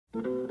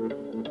There's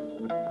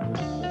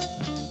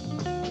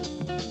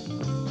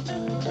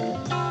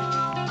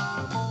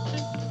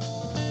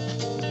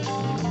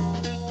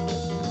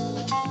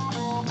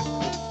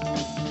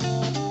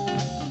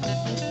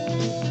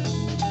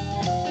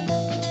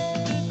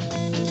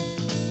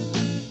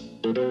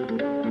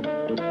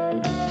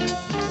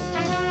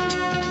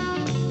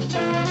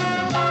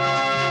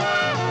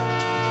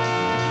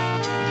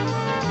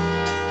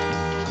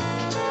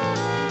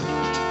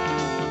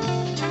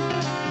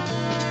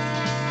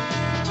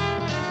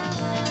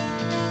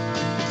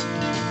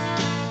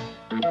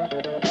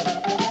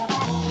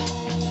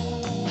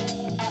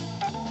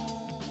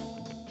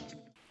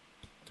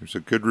a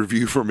good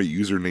review from a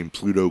user named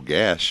Pluto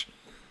Gash.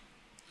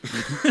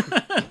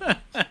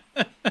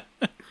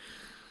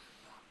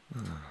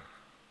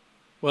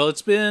 Well,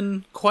 it's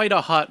been quite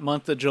a hot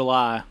month of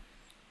July.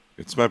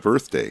 It's my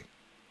birthday.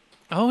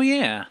 Oh,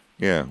 yeah.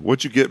 Yeah,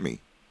 what'd you get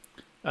me?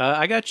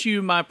 I got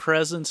you my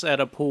presents at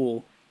a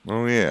pool.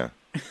 Oh, yeah.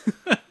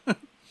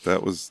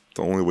 That was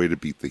the only way to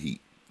beat the heat.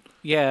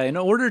 Yeah, in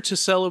order to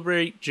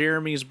celebrate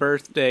Jeremy's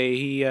birthday,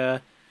 he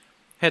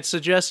had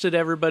suggested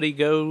everybody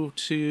go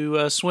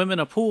to swim in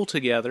a pool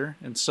together.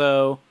 And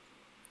so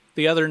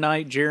the other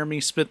night,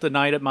 Jeremy spent the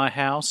night at my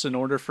house in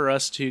order for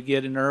us to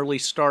get an early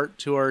start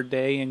to our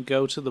day and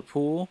go to the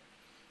pool.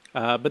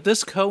 But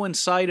this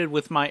coincided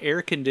with my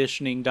air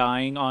conditioning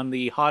dying on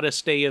the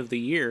hottest day of the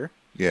year.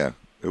 Yeah,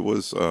 it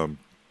was,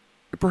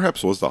 it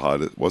perhaps was the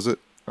hottest, was it?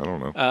 I don't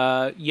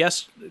know.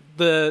 Yes,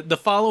 the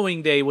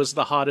following day was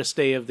the hottest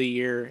day of the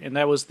year, and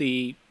that was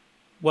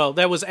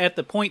that was at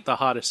the point the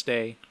hottest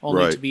day,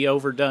 only to be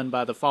overdone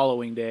by the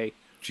following day.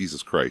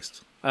 Jesus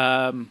Christ.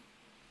 And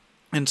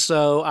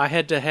so I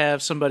had to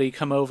have somebody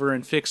come over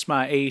and fix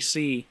my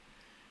AC.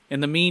 In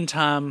the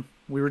meantime,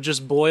 we were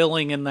just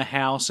boiling in the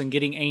house and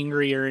getting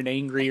angrier and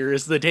angrier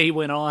as the day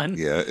went on.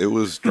 Yeah, it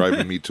was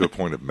driving me to a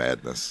point of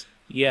madness.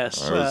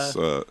 Yes. I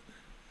was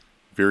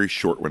very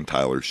short when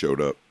Tyler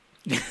showed up,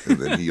 and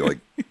then he,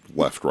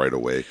 left right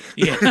away.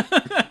 Yeah.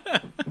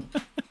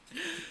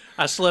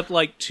 I slept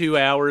 2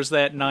 hours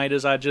that night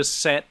as I just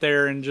sat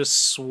there and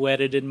just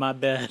sweated in my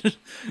bed.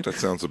 That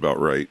sounds about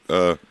right.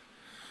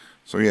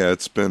 So yeah,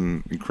 it's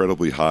been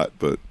incredibly hot,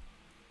 but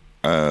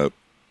and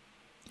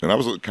I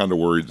was kind of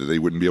worried that they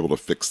wouldn't be able to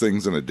fix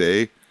things in a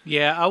day.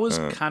 Yeah, I was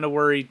kind of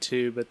worried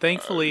too, but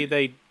thankfully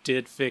they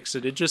did fix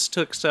it. It just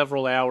took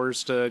several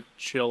hours to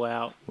chill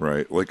out.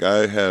 Right.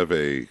 I have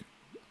a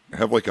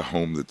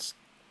home that's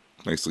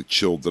nicely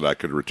chilled that I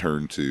could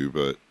return to,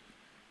 but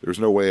there's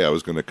no way I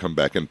was going to come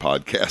back and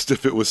podcast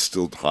if it was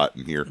still hot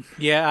in here.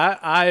 Yeah,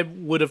 I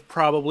would have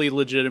probably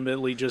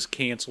legitimately just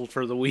canceled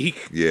for the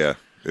week. Yeah,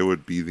 it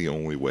would be the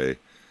only way.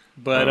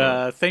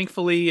 But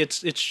thankfully,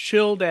 it's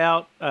chilled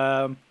out.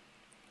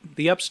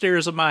 The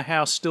upstairs of my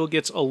house still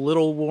gets a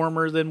little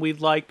warmer than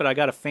we'd like, but I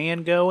got a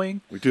fan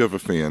going. We do have a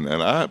fan,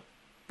 and I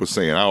was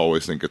saying I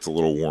always think it's a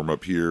little warm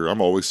up here.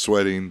 I'm always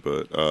sweating,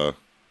 but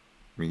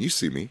you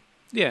see me.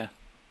 Yeah.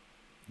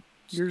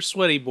 You're a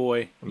sweaty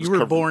boy. You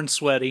were born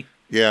sweaty.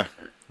 Yeah,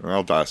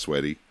 I'll die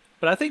sweaty.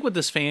 But I think with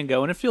this fan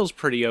going, it feels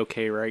pretty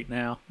okay right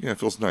now. Yeah, it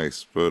feels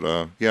nice.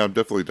 But yeah, I'm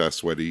definitely die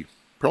sweaty.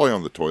 Probably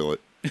on the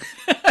toilet.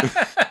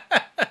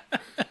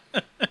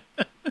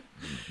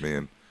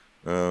 Man.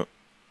 But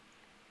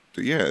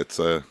yeah, it's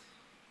been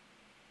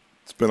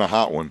a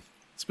hot one.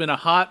 It's been a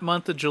hot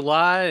month of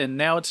July, and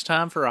now it's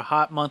time for a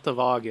hot month of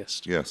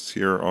August. Yes,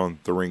 here on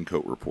the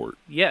Raincoat Report.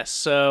 Yes,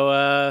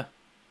 so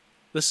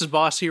this is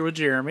Boss here with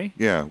Jeremy.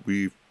 Yeah,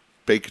 we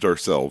baked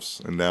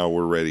ourselves, and now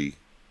we're ready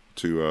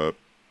to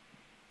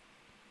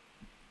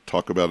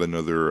talk about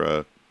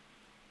another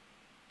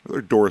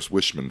Doris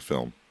Wishman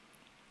film.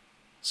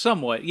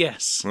 Somewhat,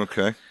 yes.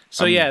 Okay.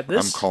 So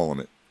I'm calling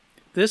it.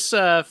 This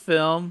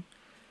film,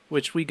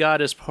 which we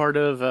got as part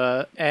of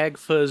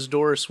AGFA's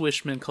Doris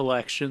Wishman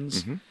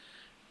collections,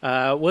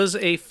 was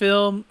a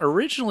film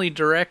originally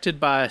directed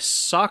by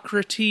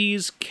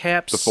Sokrates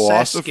Kapsaskis. The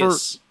philosopher?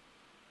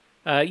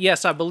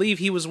 Yes, I believe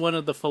he was one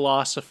of the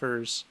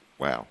philosophers.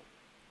 Wow.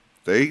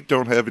 They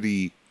don't have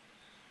any...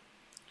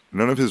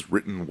 None of his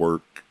written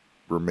work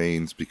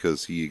remains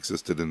because he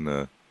existed in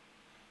a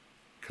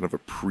kind of a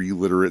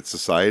pre-literate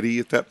society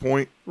at that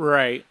point.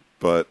 Right.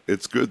 But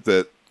it's good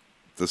that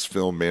this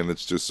film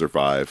managed to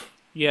survive.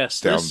 Yes.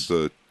 Down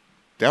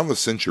the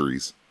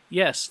centuries.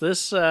 Yes,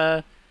 this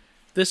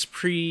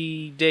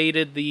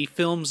predated the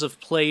films of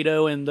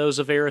Plato and those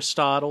of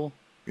Aristotle.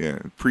 Yeah,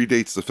 it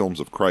predates the films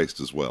of Christ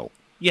as well.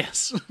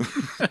 Yes.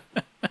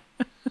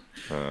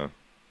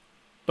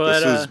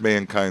 But this is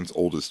mankind's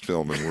oldest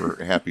film, and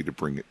we're happy to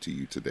bring it to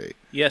you today.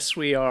 Yes,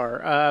 we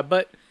are.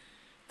 But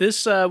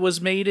this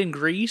was made in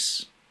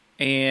Greece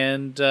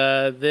and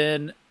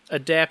then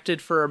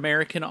adapted for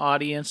American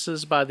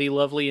audiences by the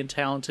lovely and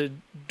talented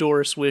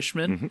Doris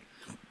Wishman.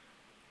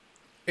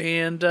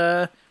 And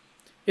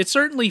it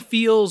certainly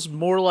feels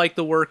more like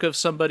the work of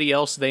somebody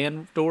else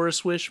than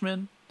Doris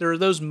Wishman. There are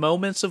those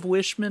moments of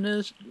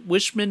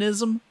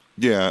Wishmanism.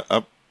 Yeah,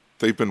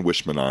 they've been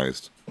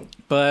Wishmanized.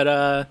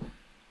 But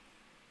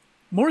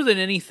more than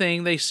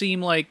anything, they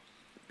seem like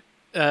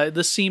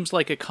this seems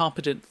like a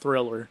competent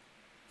thriller.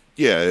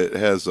 Yeah, it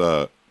has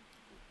a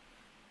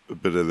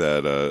bit of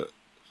that,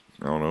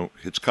 I don't know,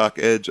 Hitchcock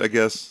edge, I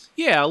guess.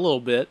 Yeah, a little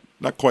bit.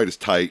 Not quite as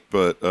tight,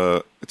 but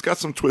it's got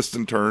some twists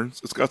and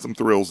turns. It's got some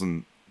thrills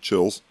and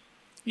chills.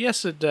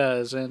 Yes, it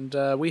does. And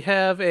we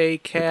have a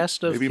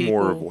cast of maybe people...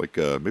 more of like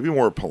maybe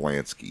more of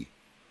Polanski.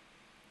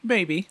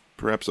 Maybe.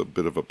 Perhaps a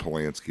bit of a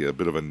Polanski, a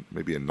bit of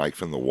maybe a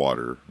Knife in the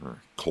Water or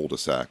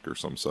Cul-de-sac or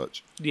some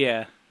such.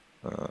 Yeah.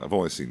 I've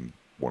only seen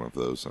one of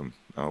those, and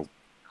I'll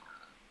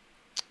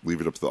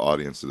leave it up to the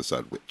audience to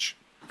decide which.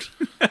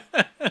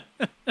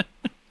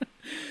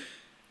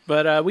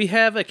 But we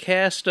have a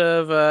cast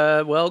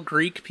of,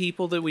 Greek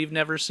people that we've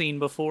never seen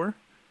before.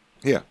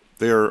 Yeah,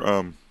 they're,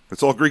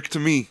 it's all Greek to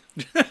me.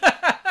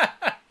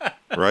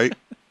 Right?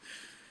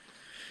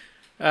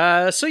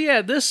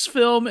 This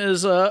film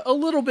is a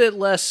little bit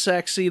less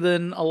sexy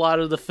than a lot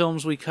of the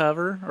films we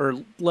cover,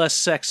 or less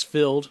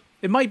sex-filled.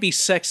 It might be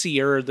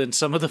sexier than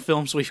some of the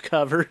films we've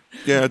covered.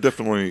 Yeah, I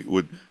definitely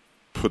would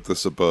put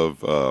this above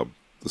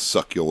the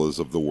succulas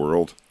of the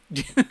world.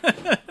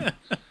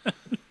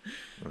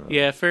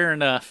 Yeah, fair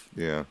enough.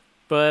 Yeah.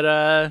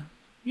 But,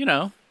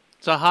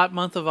 it's a hot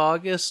month of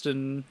August,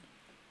 and...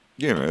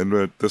 Yeah,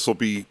 and this will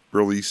be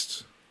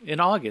released... in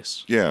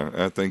August. Yeah,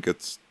 I think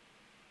it's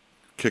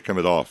kicking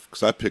it off,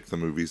 because I picked the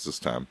movies this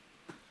time.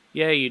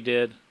 Yeah, you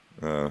did.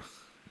 I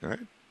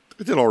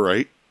did all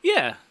right.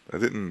 Yeah. I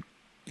didn't,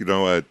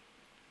 I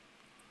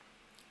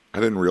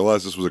didn't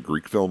realize this was a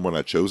Greek film when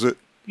I chose it.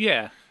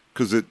 Yeah.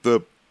 Because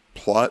the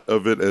plot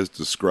of it, as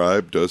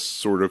described, does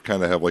sort of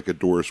kind of have like a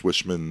Doris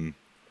Wishman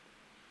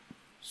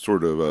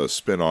sort of a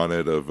spin on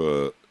it of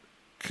a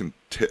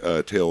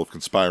tale of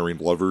conspiring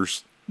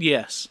lovers.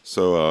 Yes.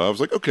 So I was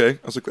like, okay.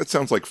 I was like, that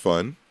sounds like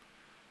fun.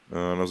 And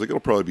I was like, it'll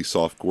probably be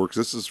softcore, because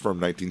this is from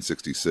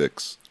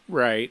 1966.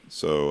 Right.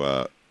 So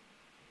I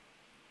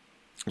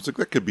was like,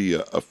 that could be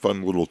a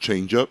fun little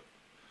change-up.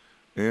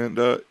 And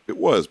it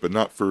was, but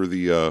not for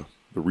the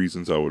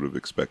reasons I would have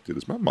expected.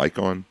 Is my mic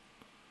on?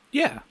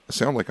 Yeah. I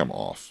sound like I'm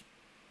off.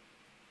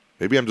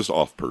 Maybe I'm just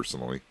off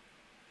personally.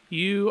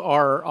 You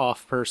are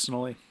off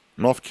personally.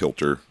 I'm off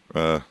kilter.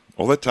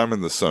 All that time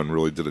in the sun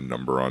really did a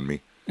number on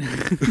me.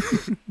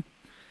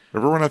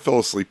 Remember when I fell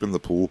asleep in the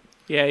pool?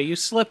 Yeah, you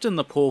slept in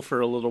the pool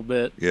for a little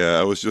bit. Yeah,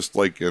 I was just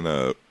like in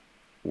a,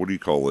 what do you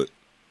call it?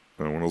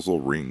 One of those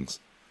little rings.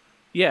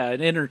 Yeah,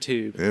 an inner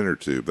tube. An inner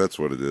tube, that's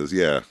what it is,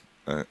 yeah.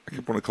 I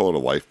kept wanting to call it a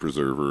life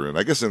preserver, and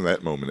I guess in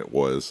that moment it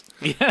was.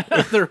 Yeah,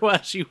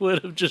 otherwise you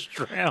would have just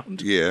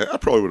drowned. Yeah, I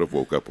probably would have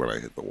woke up when I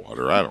hit the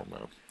water. I don't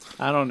know.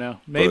 I don't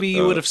know. Maybe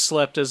you would have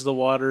slept as the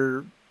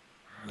water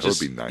just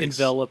that would be nice.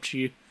 Enveloped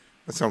you.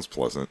 That sounds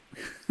pleasant.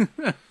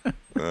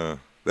 That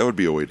would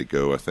be a way to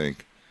go, I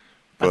think.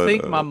 But, I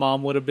think my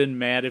mom would have been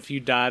mad if you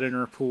died in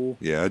her pool.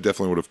 Yeah, I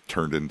definitely would have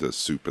turned into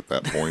soup at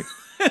that point.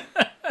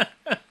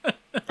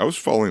 I was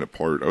falling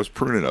apart. I was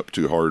pruning up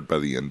too hard by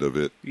the end of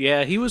it.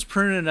 Yeah, he was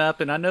pruning up,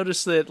 and I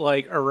noticed that,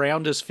 like,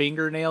 around his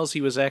fingernails,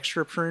 he was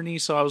extra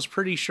pruny, so I was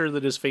pretty sure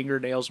that his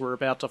fingernails were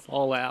about to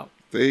fall out.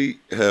 They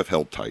have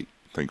held tight,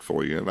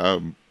 thankfully, and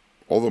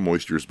all the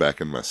moisture's back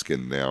in my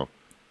skin now.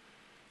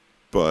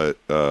 But,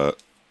 I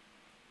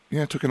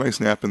took a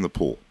nice nap in the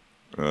pool.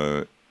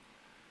 I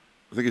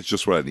think it's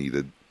just what I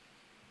needed.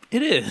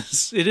 It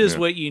is. It is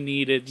what you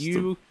needed.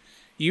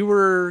 You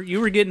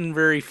were getting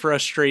very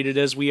frustrated,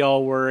 as we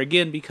all were,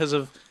 again, because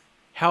of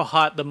how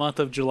hot the month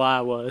of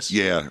July was.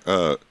 Yeah.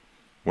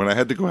 When I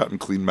had to go out and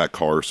clean my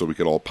car so we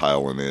could all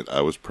pile in it, I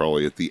was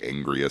probably at the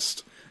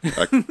angriest.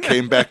 I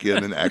came back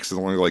in and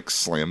accidentally, like,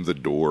 slammed the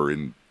door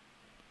and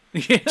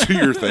to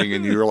your thing,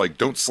 and you were like,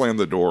 don't slam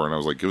the door. And I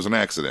was like, it was an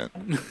accident.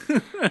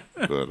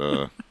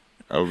 But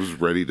I was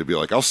ready to be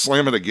like, I'll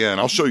slam it again.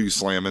 I'll show you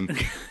slamming.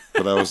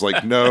 But I was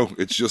like, no,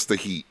 it's just the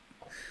heat.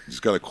 You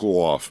just got to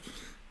cool off.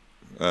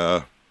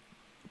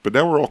 But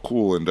now we're all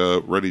cool and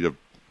ready to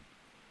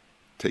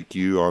take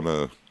you on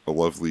a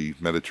lovely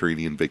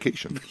Mediterranean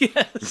vacation.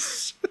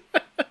 Yes.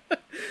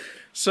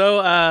 So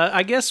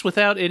I guess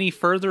without any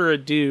further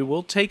ado,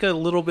 we'll take a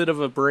little bit of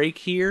a break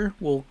here.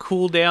 We'll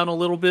cool down a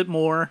little bit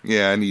more.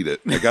 Yeah, I need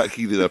it. I got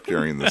heated up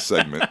during this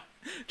segment.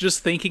 Just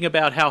thinking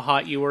about how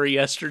hot you were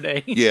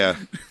yesterday. Yeah.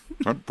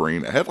 My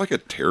brain, I had like a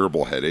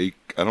terrible headache.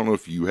 I don't know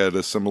if you had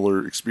a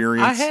similar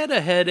experience. I had a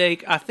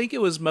headache. I think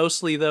it was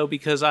mostly, though,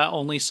 because I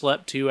only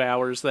slept 2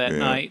 hours that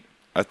night.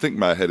 I think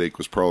my headache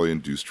was probably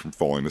induced from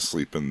falling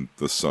asleep in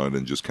the sun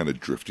and just kind of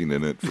drifting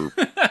in it for,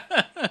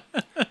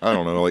 I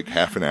don't know, like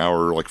half an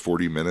hour, like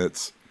 40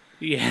 minutes.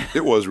 Yeah.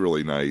 It was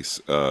really nice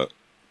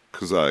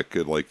because I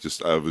could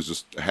I was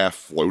just half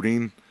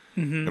floating.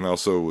 Mm-hmm. And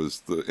also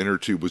the inner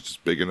tube was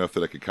just big enough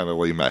that I could kind of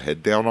lay my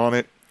head down on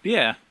it.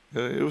 Yeah.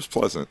 It was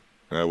pleasant.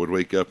 And I would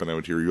wake up and I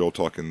would hear you all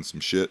talking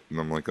some shit. And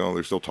I'm like, oh,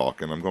 they're still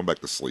talking. I'm going back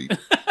to sleep.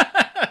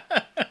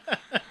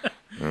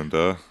 And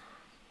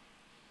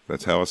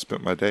that's how I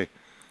spent my day.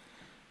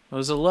 It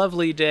was a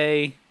lovely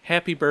day.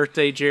 Happy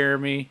birthday,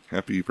 Jeremy.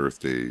 Happy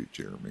birthday,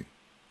 Jeremy.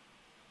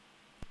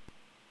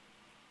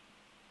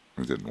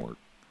 It didn't work.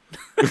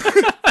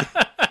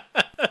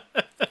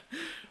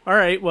 All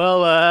right,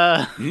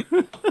 well,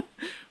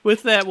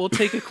 with that, we'll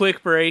take a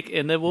quick break,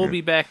 and then we'll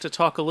be back to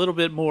talk a little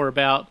bit more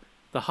about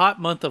the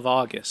hot month of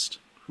August.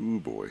 Ooh,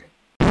 boy.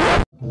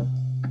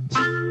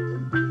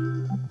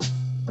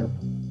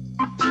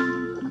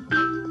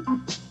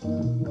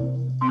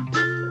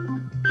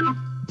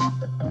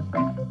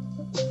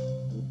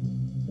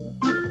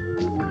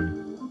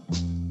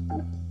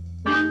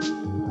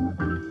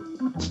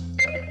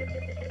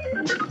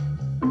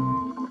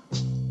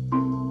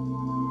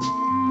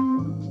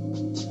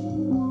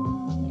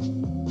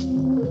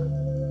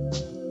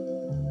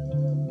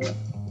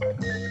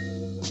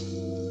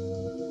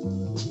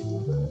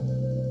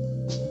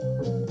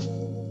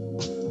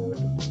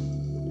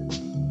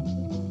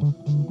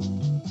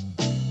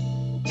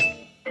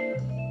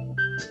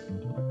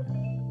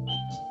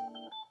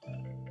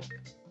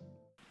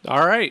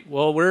 All right,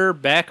 well, we're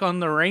back on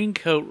the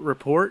raincoat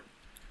report,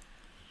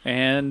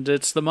 and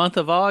it's the month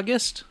of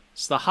August.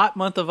 It's the hot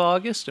month of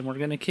August, and we're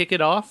going to kick it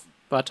off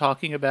by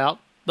talking about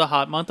the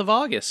hot month of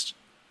August.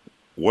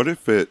 What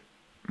if it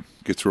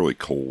gets really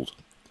cold?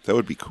 That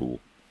would be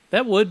cool.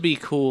 That would be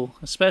cool,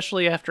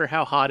 especially after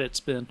how hot it's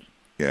been.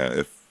 Yeah,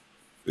 if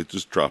it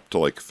just dropped to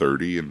like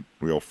 30 and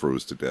we all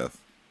froze to death.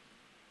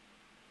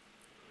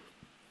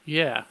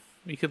 Yeah,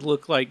 we could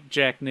look like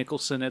Jack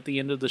Nicholson at the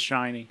end of The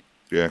Shining.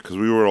 Yeah, because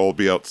we would all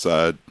be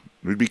outside.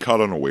 We'd be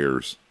caught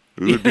unawares.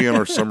 We would be in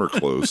our summer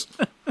clothes.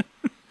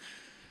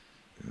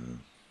 And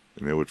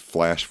it would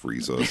flash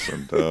freeze us.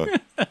 And,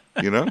 that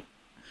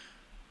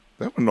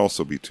wouldn't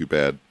also be too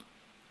bad.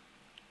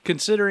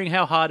 Considering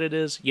how hot it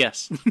is,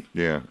 yes.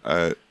 Yeah,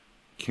 I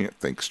can't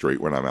think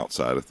straight when I'm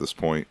outside at this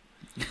point.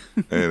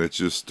 And it's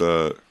just,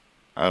 I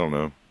don't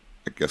know.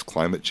 I guess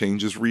climate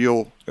change is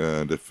real.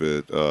 And if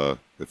it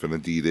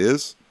indeed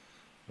is,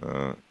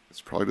 it's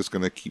probably just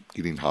going to keep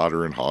getting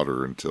hotter and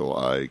hotter until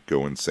I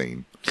go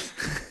insane.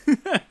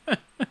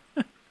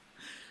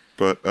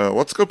 But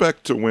let's go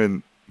back to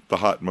when the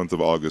hot month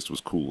of August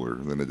was cooler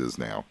than it is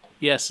now.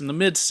 Yes, in the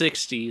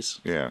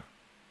mid-60s. Yeah.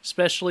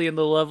 Especially in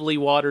the lovely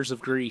waters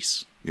of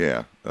Greece.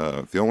 Yeah.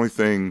 The only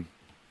thing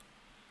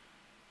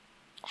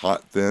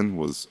hot then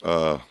was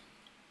all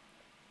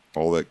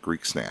that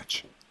Greek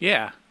snatch.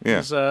 Yeah. Yeah.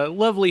 Those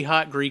lovely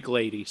hot Greek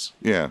ladies.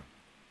 Yeah.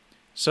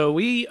 So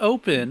we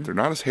open... They're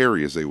not as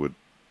hairy as they would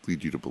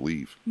lead you to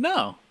believe.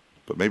 No.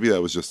 But maybe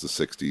that was just the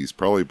 60s.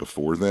 Probably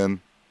before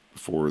then,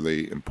 before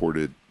they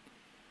imported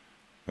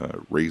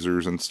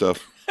razors and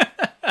stuff.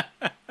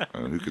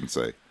 Who can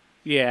say?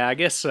 Yeah, I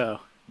guess so.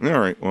 All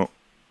right, well.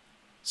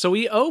 So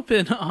we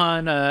open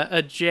on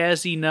a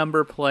jazzy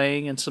number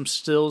playing and some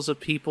stills of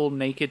people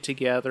naked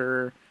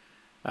together.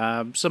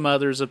 Some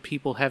others of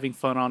people having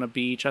fun on a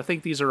beach. I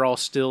think these are all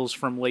stills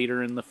from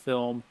later in the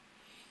film.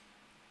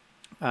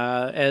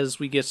 As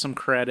we get some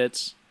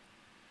credits.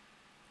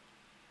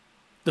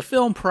 The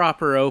film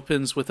proper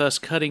opens with us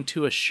cutting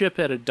to a ship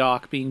at a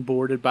dock being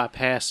boarded by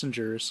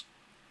passengers.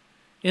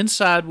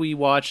 Inside, we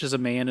watch as a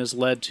man is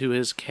led to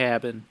his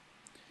cabin.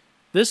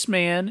 This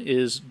man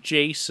is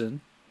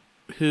Jason,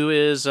 who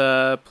is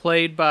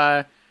played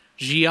by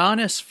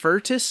Giannis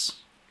Furtis.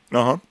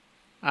 Uh-huh.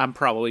 I'm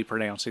probably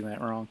pronouncing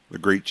that wrong. The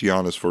great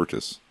Giannis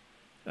Furtis.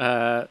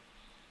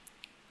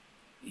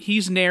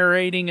 He's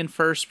narrating in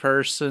first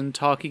person,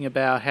 talking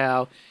about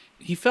how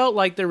he felt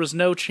like there was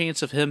no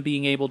chance of him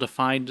being able to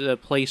find a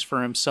place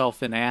for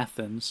himself in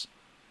Athens.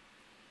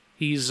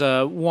 He's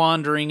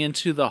wandering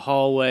into the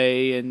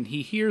hallway, and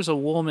he hears a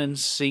woman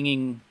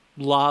singing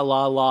la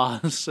la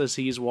la's as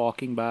he's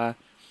walking by.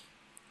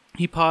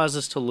 He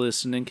pauses to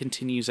listen and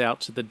continues out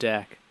to the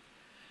deck.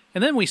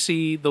 And then we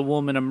see the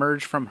woman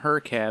emerge from her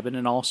cabin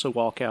and also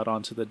walk out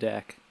onto the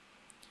deck.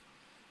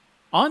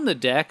 On the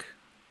deck,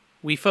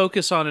 we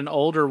focus on an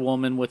older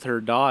woman with her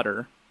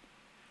daughter.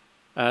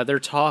 They're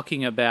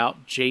talking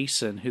about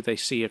Jason, who they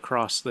see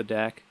across the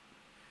deck.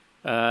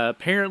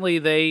 Apparently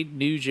they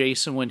knew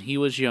Jason when he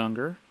was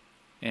younger,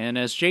 and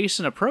as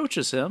Jason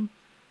approaches him,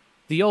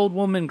 the old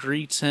woman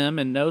greets him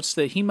and notes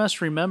that he must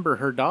remember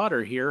her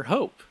daughter here,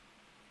 Hope.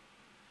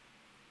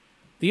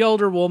 The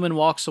older woman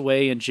walks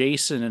away, and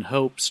Jason and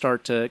Hope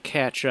start to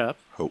catch up.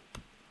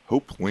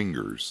 Hope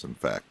lingers, in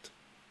fact.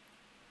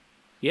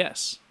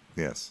 Yes.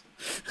 Yes.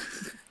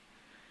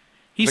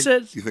 He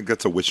says... You think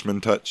that's a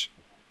Wishman touch?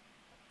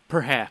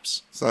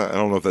 Perhaps. I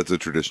don't know if that's a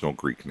traditional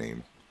Greek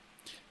name.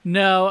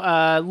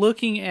 No,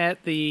 looking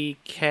at the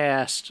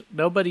cast,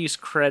 nobody's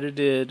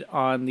credited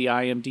on the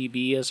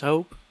IMDb as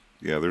Hope.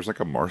 Yeah, there's like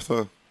a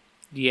Martha.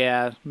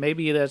 Yeah,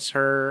 maybe that's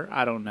her.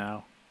 I don't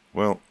know.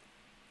 Well,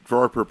 for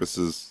our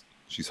purposes,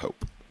 she's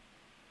Hope.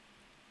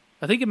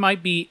 I think it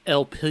might be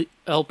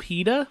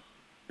Elpida,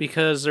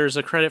 because there's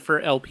a credit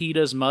for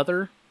Elpida's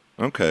mother.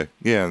 Okay,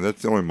 yeah,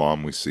 that's the only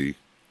mom we see.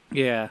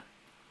 Yeah,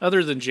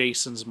 other than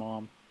Jason's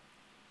mom.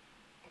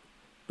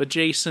 But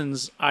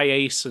Jason's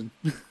Iason.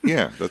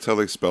 Yeah, that's how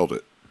they spelled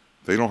it.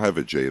 They don't have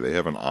a J, they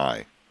have an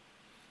I.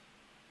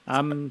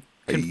 I'm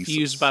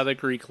confused by the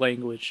Greek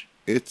language.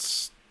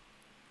 It's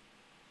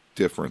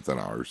different than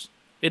ours.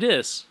 It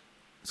is.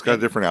 It's got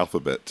a different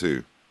alphabet,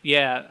 too.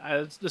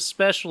 Yeah,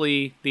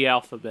 especially the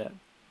alphabet.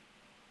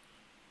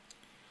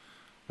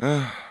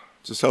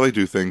 Just how they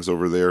do things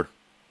over there.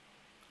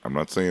 I'm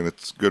not saying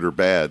it's good or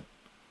bad,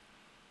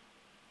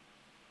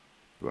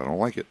 but I don't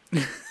like it.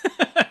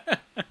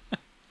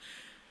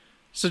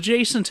 So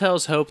Jason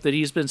tells Hope that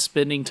he's been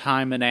spending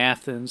time in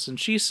Athens, and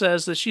she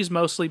says that she's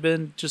mostly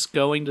been just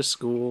going to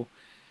school.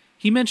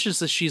 He mentions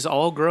that she's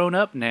all grown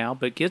up now,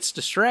 but gets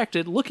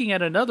distracted looking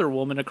at another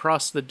woman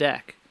across the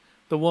deck.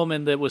 The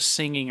woman that was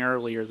singing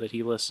earlier that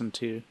he listened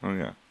to. Oh,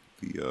 yeah.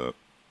 The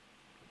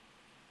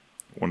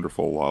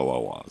wonderful La La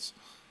La's.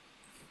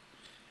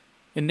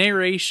 In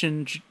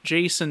narration,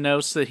 Jason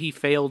notes that he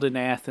failed in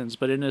Athens,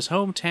 but in his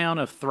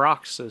hometown of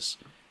Thraxis,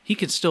 he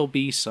could still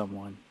be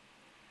someone.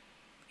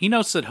 He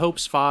notes that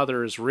Hope's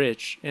father is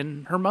rich,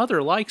 and her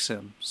mother likes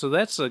him, so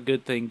that's a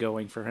good thing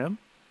going for him.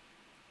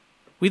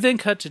 We then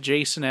cut to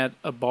Jason at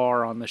a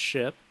bar on the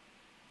ship.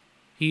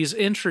 He's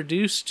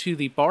introduced to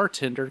the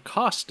bartender,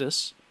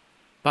 Costas,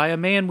 by a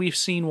man we've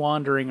seen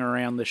wandering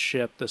around the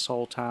ship this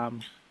whole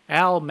time,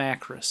 Al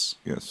Macris.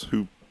 Yes,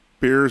 who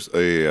bears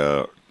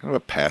a kind of a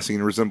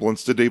passing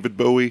resemblance to David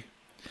Bowie.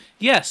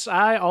 Yes,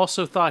 I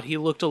also thought he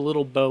looked a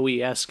little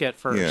Bowie-esque at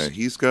first. Yeah,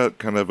 he's got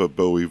kind of a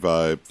Bowie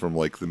vibe from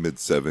like the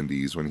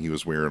mid-'70s when he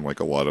was wearing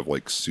like a lot of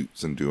like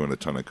suits and doing a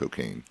ton of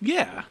cocaine.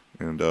 Yeah.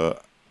 And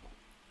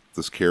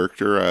this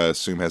character, I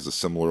assume, has a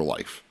similar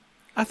life.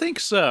 I think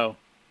so.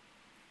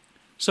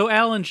 So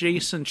Al and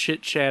Jason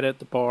chit-chat at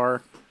the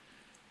bar.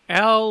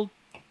 Al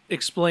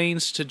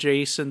explains to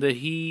Jason that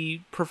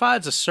he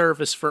provides a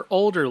service for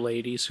older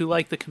ladies who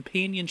like the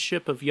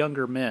companionship of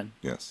younger men.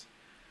 Yes.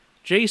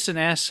 Jason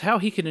asks how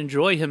he can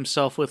enjoy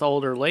himself with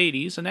older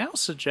ladies, and Al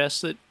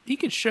suggests that he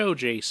could show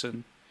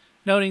Jason,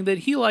 noting that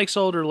he likes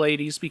older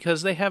ladies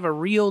because they have a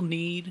real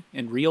need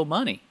and real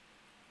money.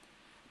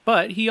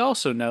 But he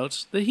also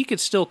notes that he could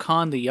still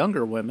con the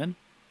younger women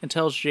and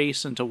tells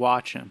Jason to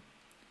watch him.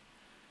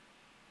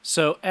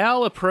 So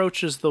Al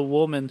approaches the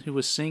woman who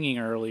was singing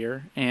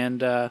earlier,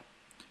 and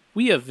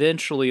we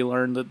eventually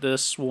learn that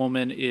this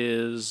woman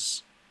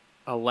is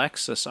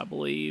Alexis, I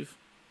believe.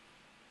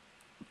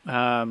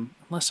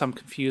 Unless I'm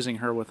confusing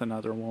her with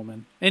another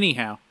woman.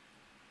 Anyhow,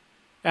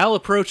 Al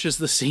approaches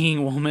the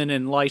singing woman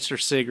and lights her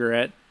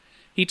cigarette.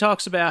 He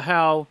talks about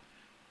how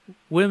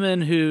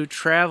women who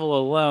travel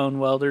alone,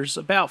 well, there's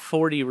about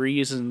 40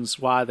 reasons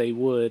why they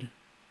would.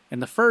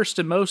 And the first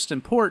and most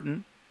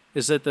important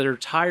is that they're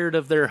tired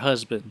of their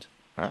husband.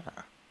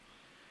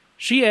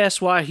 She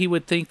asks why he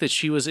would think that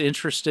she was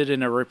interested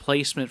in a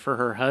replacement for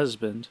her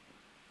husband.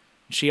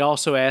 She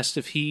also asked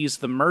if he's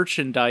the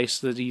merchandise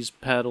that he's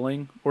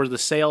peddling or the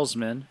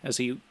salesman as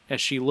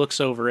she looks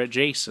over at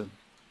Jason.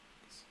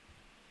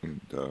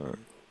 And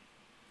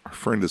our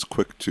friend is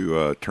quick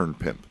to turn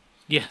pimp.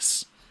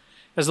 Yes.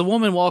 As the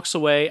woman walks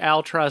away,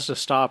 Al tries to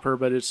stop her,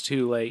 but it's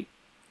too late.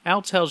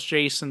 Al tells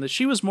Jason that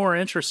she was more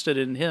interested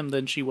in him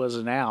than she was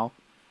in Al.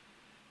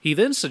 He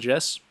then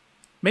suggests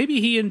maybe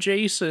he and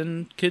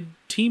Jason could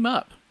team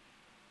up.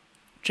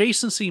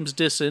 Jason seems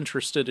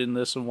disinterested in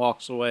this and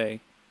walks away.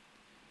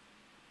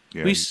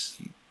 Yeah,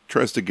 he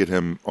tries to get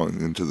him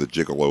into the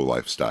gigolo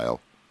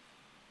lifestyle.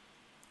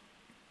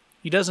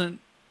 He doesn't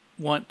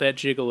want that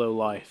gigolo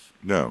life.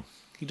 No.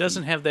 He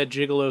doesn't have that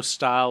gigolo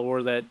style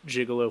or that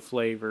gigolo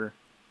flavor.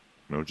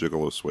 No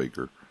gigolo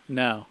swagger.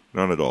 No.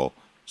 None at all.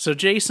 So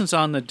Jason's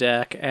on the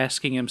deck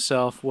asking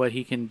himself what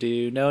he can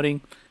do,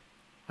 noting,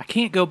 I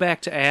can't go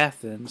back to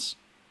Athens.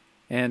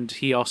 And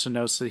he also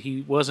notes that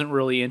he wasn't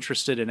really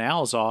interested in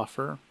Al's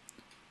offer.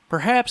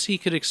 Perhaps he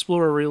could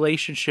explore a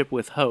relationship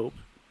with Hope,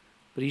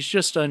 but he's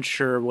just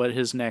unsure what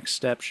his next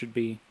step should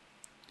be.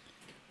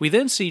 We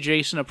then see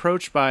Jason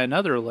approached by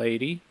another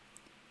lady,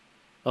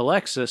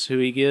 Alexis, who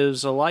he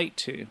gives a light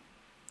to.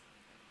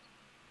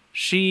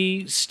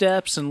 She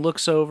steps and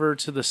looks over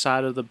to the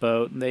side of the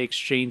boat, and they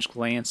exchange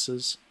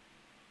glances.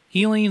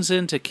 He leans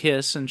in to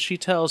kiss, and she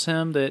tells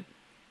him that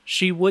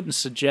she wouldn't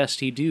suggest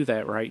he do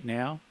that right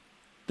now.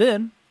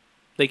 Then,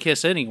 they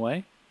kiss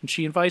anyway, and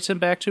she invites him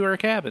back to her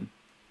cabin.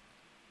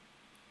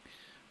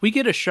 We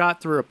get a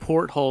shot through a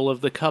porthole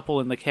of the couple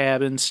in the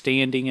cabin,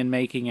 standing and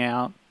making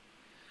out.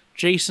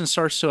 Jason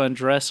starts to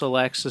undress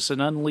Alexis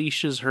and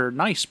unleashes her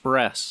nice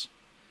breasts,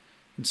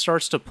 and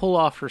starts to pull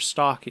off her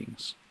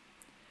stockings.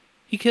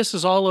 He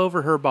kisses all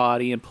over her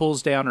body and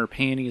pulls down her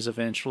panties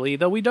eventually,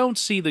 though we don't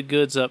see the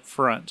goods up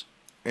front.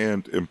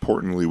 And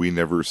importantly, we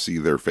never see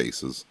their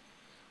faces.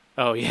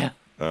 Oh, yeah.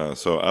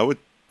 So I would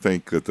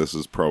think that this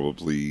is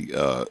probably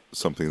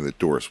something that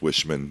Doris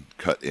Wishman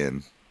cut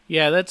in.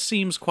 Yeah, that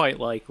seems quite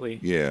likely.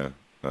 Yeah.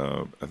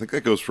 I think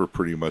that goes for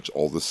pretty much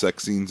all the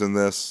sex scenes in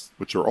this,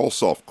 which are all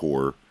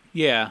softcore.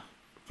 Yeah.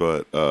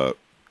 But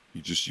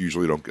you just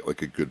usually don't get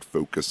like a good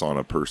focus on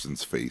a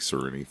person's face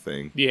or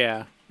anything.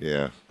 Yeah.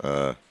 Yeah.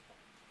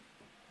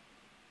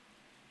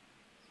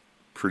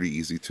 Pretty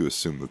easy to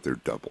assume that they're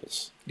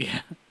doubles.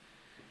 Yeah.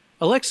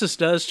 Alexis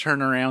does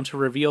turn around to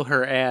reveal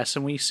her ass,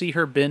 and we see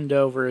her bend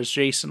over as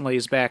Jason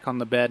lays back on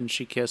the bed and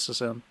she kisses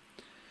him.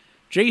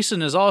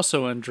 Jason is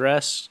also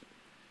undressed,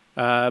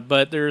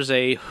 but there's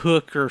a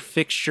hook or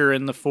fixture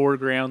in the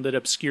foreground that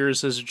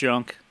obscures his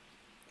junk.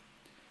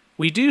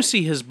 We do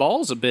see his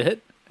balls a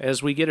bit,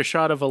 as we get a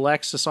shot of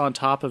Alexis on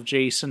top of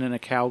Jason in a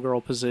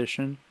cowgirl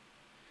position.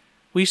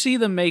 We see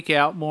them make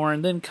out more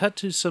and then cut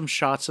to some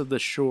shots of the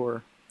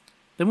shore.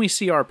 Then we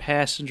see our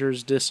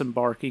passengers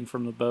disembarking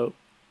from the boat.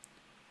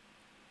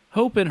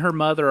 Hope and her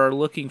mother are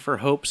looking for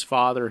Hope's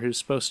father, who's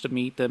supposed to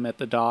meet them at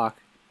the dock.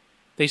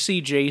 They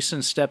see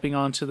Jason stepping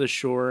onto the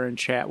shore and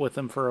chat with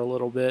him for a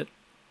little bit.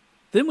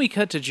 Then we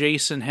cut to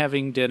Jason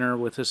having dinner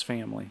with his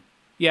family.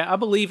 Yeah, I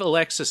believe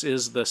Alexis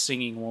is the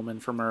singing woman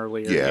from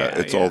earlier. Yeah,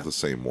 it's all the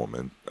same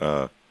woman.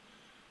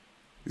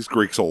 These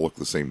Greeks all look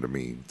the same to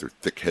me. They're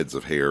thick heads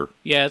of hair.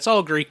 Yeah, it's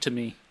all Greek to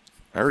me.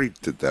 I already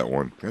did that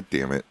one. God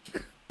damn it.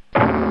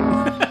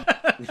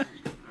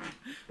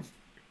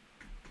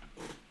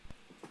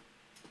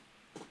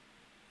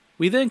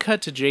 We then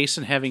cut to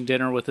Jason having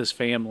dinner with his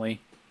family.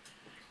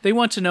 They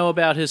want to know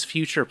about his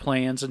future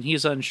plans, and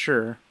he's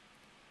unsure.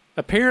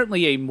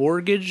 Apparently, a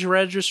mortgage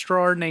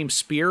registrar named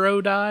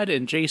Spiro died,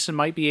 and Jason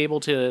might be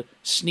able to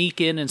sneak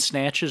in and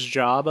snatch his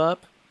job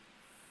up.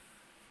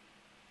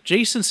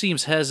 Jason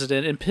seems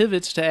hesitant and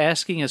pivots to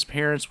asking his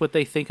parents what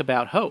they think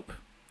about Hope.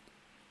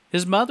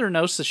 His mother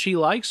notes that she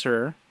likes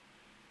her,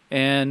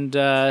 and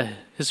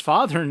his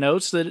father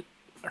notes that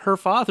her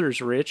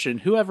father's rich,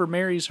 and whoever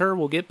marries her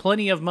will get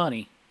plenty of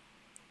money.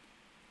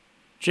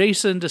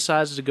 Jason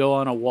decides to go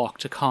on a walk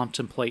to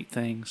contemplate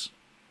things.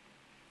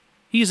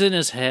 He's in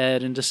his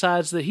head and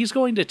decides that he's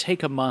going to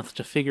take a month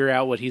to figure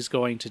out what he's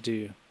going to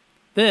do.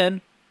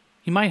 Then,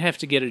 he might have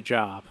to get a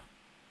job.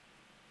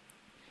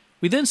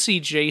 We then see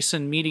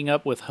Jason meeting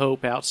up with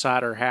Hope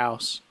outside her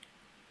house.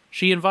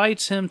 She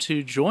invites him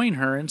to join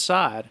her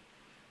inside,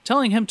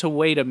 telling him to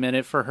wait a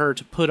minute for her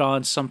to put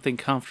on something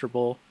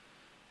comfortable,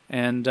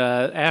 and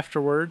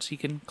afterwards he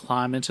can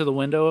climb into the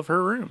window of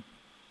her room.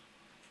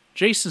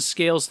 Jason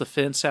scales the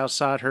fence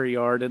outside her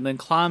yard and then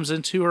climbs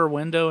into her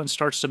window and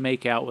starts to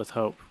make out with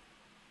Hope.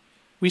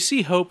 We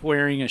see Hope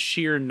wearing a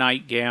sheer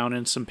nightgown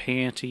and some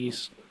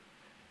panties.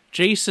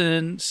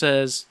 Jason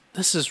says,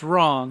 "This is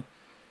wrong,"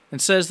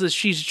 and says that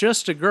she's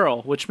just a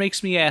girl, which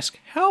makes me ask,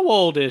 how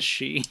old is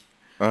she?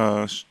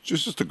 She's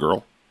just a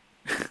girl.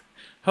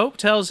 Hope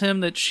tells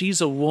him that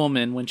she's a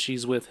woman when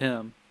she's with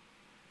him.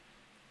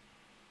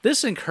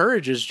 This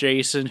encourages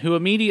Jason, who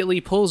immediately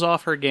pulls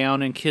off her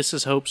gown and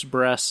kisses Hope's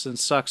breasts and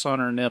sucks on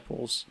her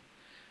nipples.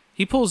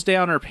 He pulls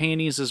down her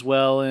panties as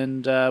well,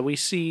 and we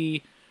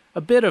see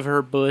a bit of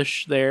her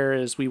bush there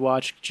as we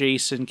watch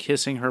Jason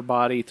kissing her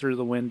body through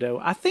the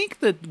window. I think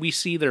that we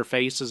see their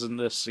faces in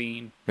this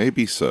scene.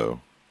 Maybe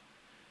so.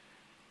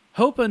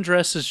 Hope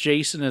undresses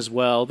Jason as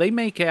well. They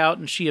make out,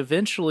 and she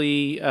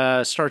eventually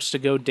starts to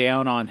go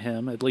down on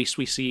him. At least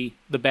we see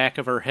the back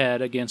of her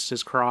head against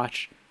his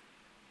crotch.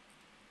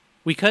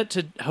 We cut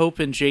to Hope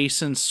and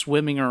Jason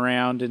swimming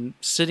around and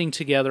sitting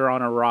together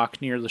on a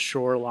rock near the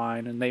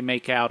shoreline, and they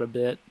make out a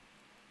bit.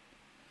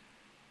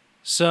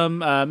 Some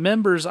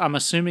members, I'm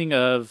assuming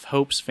of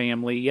Hope's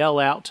family, yell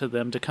out to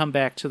them to come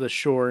back to the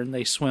shore, and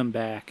they swim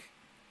back.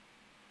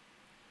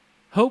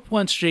 Hope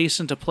wants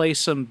Jason to play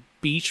some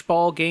beach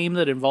ball game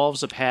that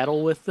involves a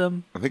paddle with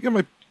them. I think I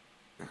might...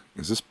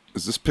 Is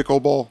this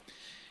pickleball?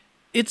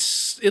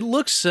 It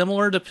looks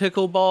similar to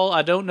pickleball.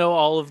 I don't know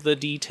all of the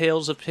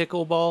details of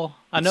pickleball.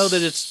 I know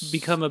that it's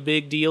become a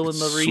big deal in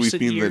the recent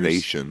sweeping years. the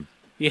nation.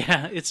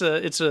 Yeah, it's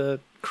a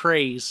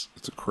craze.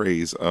 It's a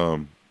craze.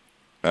 I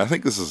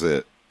think this is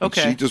it.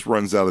 Okay. And she just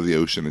runs out of the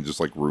ocean and just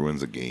like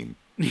ruins a game.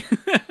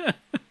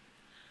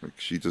 Like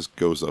she just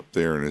goes up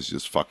there and is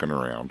just fucking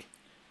around.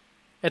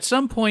 At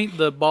some point,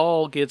 the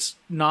ball gets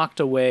knocked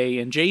away,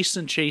 and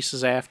Jason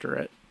chases after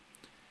it.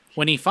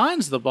 When he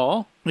finds the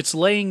ball, it's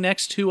laying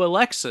next to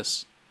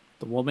Alexis,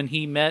 the woman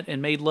he met and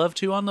made love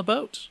to on the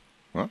boat.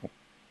 Wow.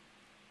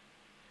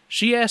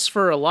 She asks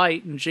for a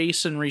light, and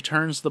Jason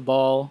returns the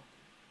ball.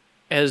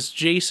 As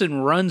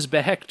Jason runs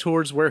back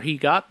towards where he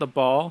got the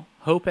ball,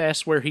 Hope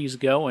asks where he's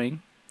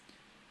going,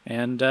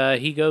 and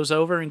he goes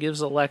over and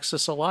gives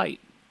Alexis a light.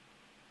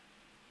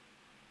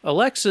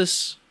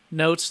 Alexis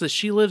notes that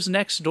she lives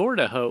next door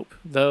to Hope,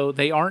 though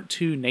they aren't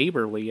too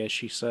neighborly, as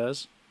she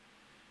says.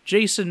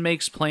 Jason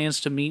makes plans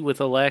to meet with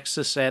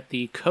Alexis at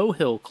the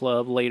Cohill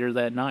Club later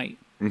that night.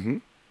 Mm-hmm.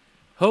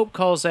 Hope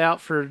calls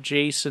out for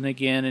Jason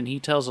again, and he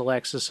tells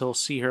Alexis he'll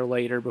see her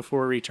later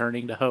before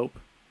returning to Hope.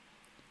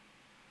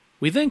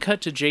 We then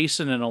cut to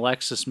Jason and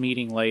Alexis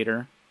meeting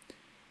later.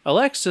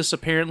 Alexis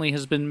apparently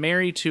has been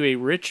married to a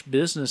rich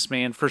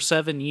businessman for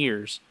 7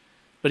 years,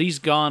 but he's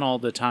gone all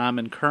the time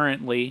and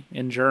currently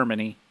in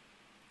Germany.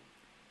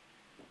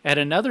 At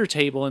another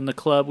table in the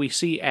club, we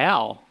see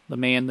Al, the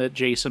man that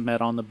Jason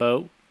met on the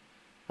boat,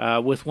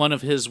 with one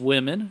of his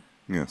women.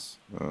 Yes,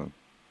 a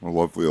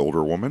lovely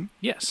older woman.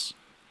 Yes.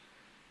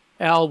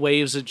 Al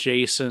waves at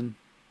Jason.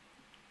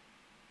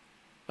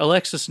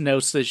 Alexis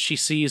notes that she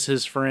sees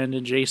his friend,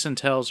 and Jason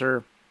tells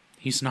her,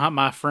 "He's not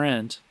my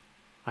friend.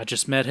 I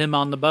just met him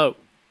on the boat."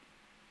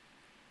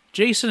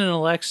 Jason and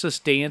Alexis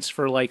dance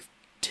for like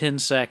 10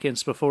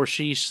 seconds before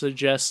she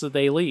suggests that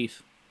they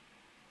leave.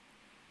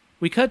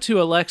 We cut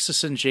to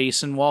Alexis and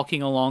Jason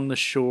walking along the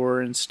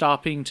shore and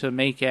stopping to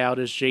make out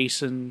as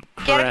Jason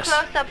Get a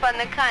close-up on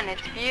the cunt.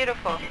 It's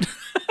beautiful.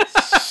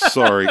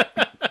 Sorry.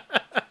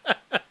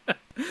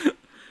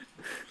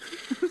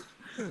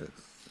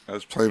 I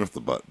was playing with the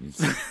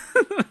buttons.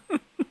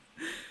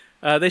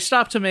 They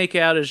stop to make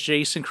out as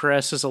Jason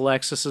caresses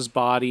Alexis's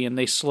body, and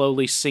they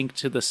slowly sink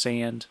to the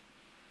sand.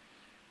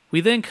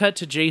 We then cut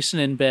to Jason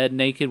in bed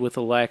naked with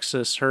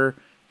Alexis, her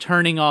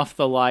turning off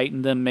the light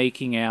and them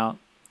making out.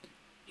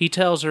 He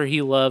tells her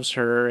he loves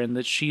her and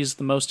that she's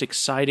the most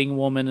exciting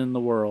woman in the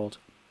world.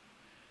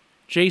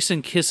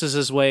 Jason kisses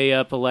his way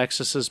up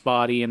Alexis's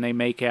body and they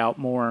make out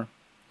more.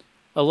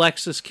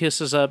 Alexis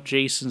kisses up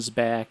Jason's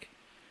back.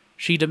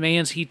 She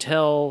demands he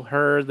tell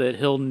her that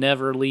he'll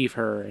never leave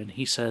her, and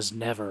he says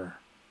never.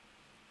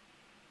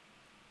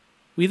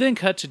 We then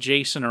cut to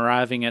Jason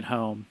arriving at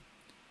home.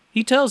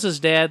 He tells his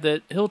dad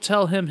that he'll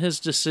tell him his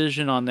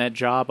decision on that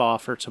job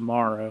offer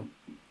tomorrow.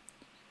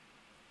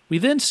 We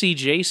then see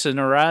Jason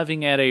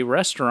arriving at a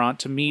restaurant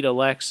to meet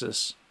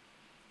Alexis.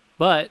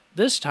 But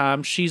this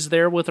time, she's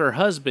there with her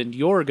husband,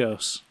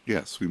 Yorgos.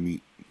 Yes, we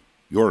meet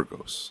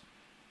Yorgos.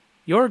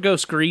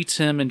 Yorgos greets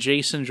him and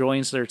Jason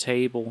joins their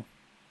table.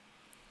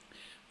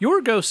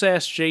 Yorgos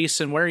asks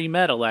Jason where he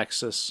met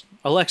Alexis.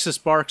 Alexis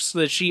barks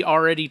that she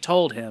already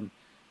told him.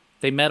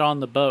 They met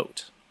on the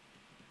boat.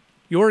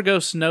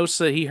 Yorgos notes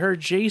that he heard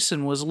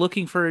Jason was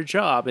looking for a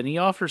job and he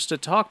offers to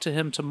talk to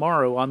him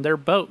tomorrow on their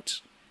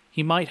boat.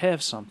 He might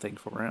have something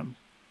for him.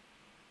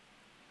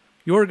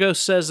 Yorgos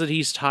says that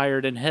he's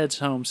tired and heads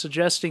home,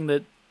 suggesting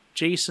that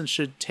Jason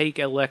should take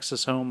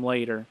Alexis home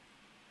later.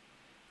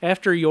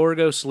 After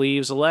Yorgos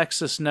leaves,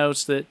 Alexis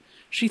notes that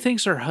she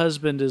thinks her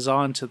husband is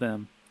on to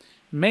them,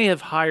 may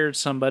have hired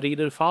somebody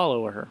to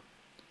follow her.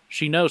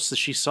 She notes that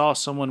she saw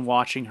someone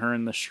watching her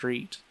in the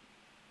street.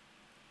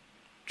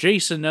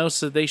 Jason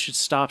notes that they should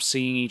stop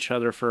seeing each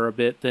other for a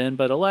bit then,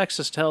 but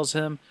Alexis tells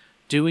him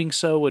doing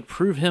so would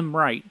prove him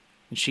right,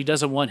 and she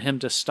doesn't want him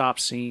to stop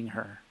seeing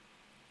her.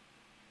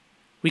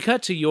 We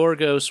cut to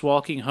Yorgos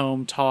walking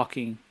home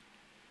talking.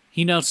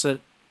 He notes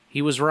that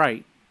he was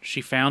right. She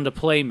found a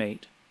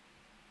playmate.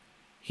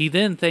 He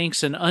then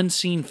thanks an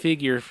unseen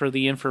figure for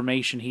the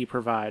information he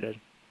provided.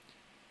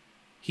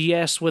 He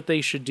asks what they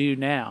should do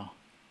now,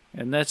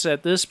 and that's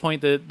at this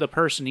point that the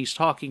person he's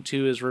talking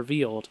to is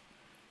revealed.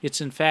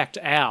 It's in fact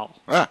Al.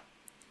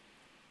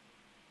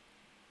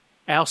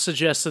 Al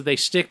suggests that they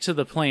stick to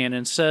the plan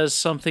and says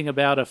something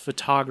about a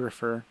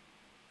photographer.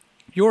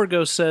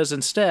 Yorgos says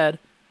instead,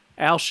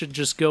 Al should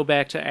just go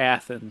back to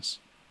Athens.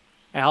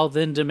 Al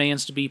then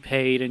demands to be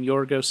paid, and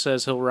Yorgos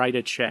says he'll write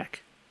a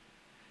check.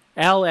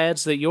 Al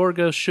adds that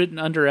Yorgos shouldn't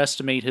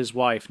underestimate his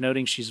wife,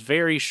 noting she's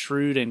very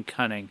shrewd and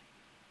cunning.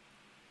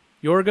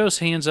 Yorgos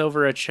hands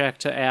over a check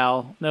to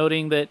Al,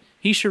 noting that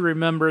he should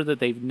remember that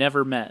they've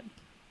never met.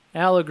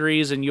 Al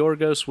agrees, and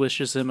Yorgos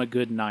wishes him a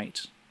good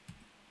night.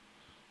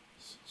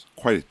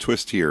 Quite a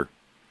twist here.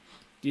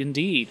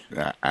 Indeed.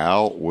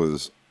 Al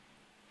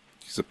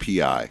he's a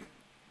PI.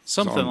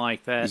 Something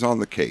like that. He's on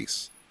the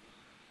case.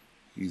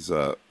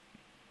 But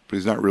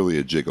he's not really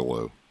a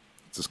gigolo.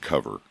 It's his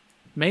cover.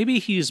 Maybe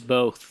he's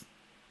both.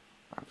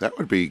 That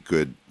would be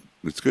good.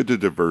 It's good to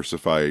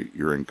diversify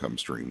your income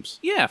streams.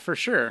 Yeah, for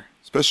sure.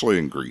 Especially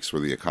in Greece,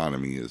 where the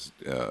economy is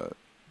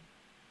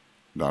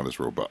not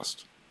as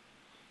robust.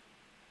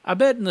 I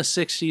bet in the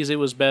 60s it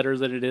was better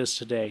than it is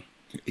today.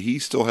 He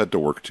still had to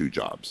work 2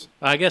 jobs.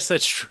 I guess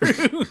that's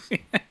true.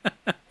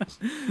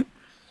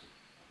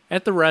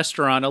 At the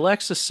restaurant,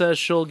 Alexis says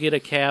she'll get a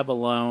cab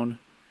alone.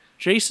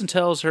 Jason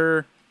tells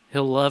her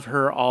he'll love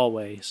her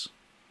always.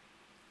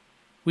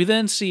 We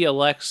then see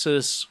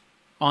Alexis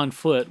on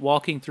foot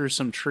walking through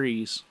some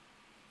trees.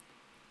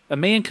 A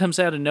man comes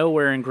out of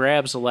nowhere and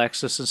grabs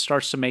Alexis and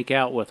starts to make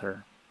out with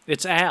her.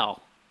 It's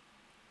Al.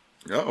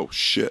 Oh,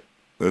 shit.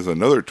 There's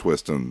another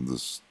twist in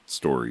this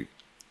story.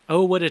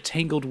 Oh, what a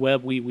tangled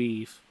web we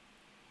weave.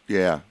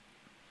 Yeah.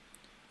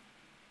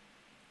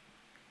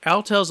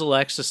 Al tells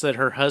Alexis that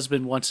her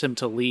husband wants him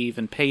to leave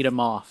and paid him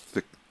off.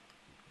 Thick,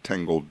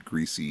 tangled,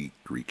 greasy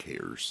Greek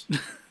hairs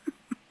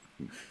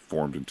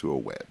formed into a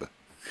web.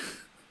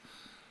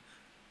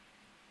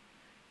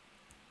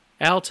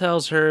 Al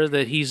tells her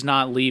that he's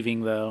not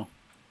leaving, though.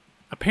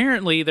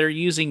 Apparently, they're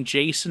using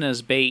Jason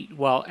as bait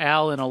while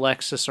Al and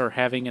Alexis are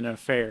having an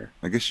affair.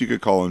 I guess you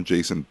could call him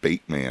Jason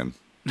Bateman.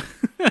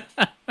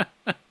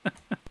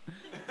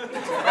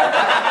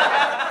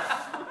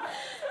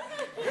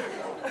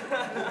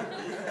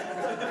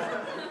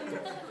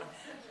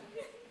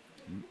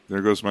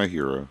 There goes my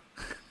hero.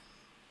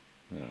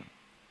 Yeah.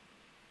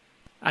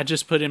 I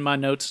just put in my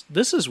notes,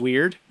 this is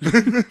weird.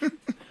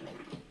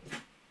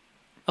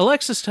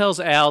 Alexis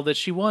tells Al that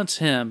she wants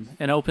him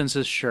and opens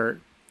his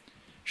shirt.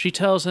 She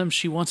tells him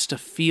she wants to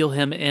feel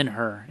him in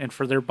her and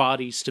for their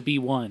bodies to be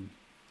one.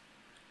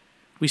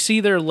 We see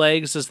their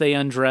legs as they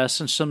undress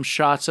and some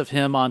shots of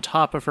him on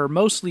top of her,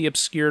 mostly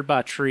obscured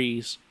by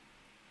trees.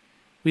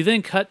 We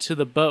then cut to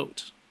the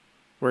boat,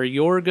 where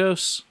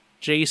Yorgos,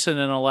 Jason,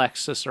 and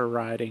Alexis are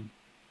riding.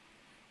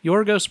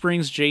 Yorgos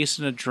brings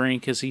Jason a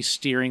drink as he's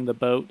steering the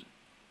boat.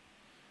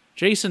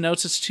 Jason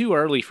notes it's too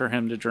early for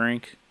him to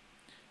drink.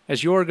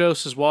 As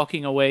Yorgos is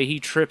walking away, he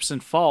trips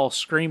and falls,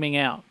 screaming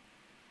out.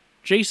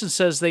 Jason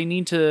says they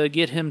need to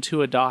get him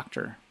to a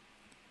doctor.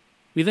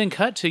 We then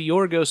cut to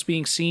Yorgos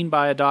being seen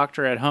by a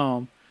doctor at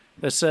home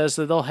that says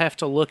that they'll have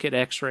to look at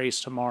x-rays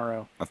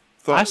tomorrow.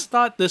 I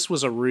thought this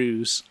was a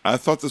ruse. I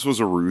thought this was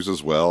a ruse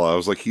as well. I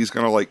was like, he's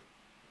going to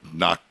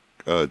knock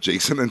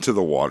Jason into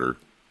the water,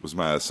 was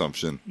my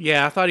assumption.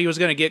 Yeah, I thought he was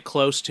going to get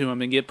close to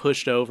him and get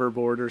pushed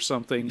overboard or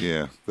something.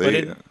 Yeah.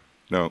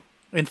 No.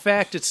 In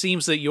fact, it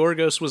seems that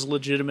Yorgos was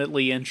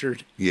legitimately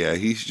injured. Yeah,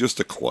 he's just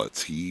a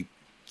klutz. He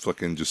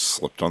fucking just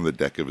slipped on the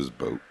deck of his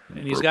boat.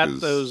 And he's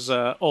got those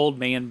old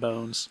man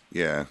bones.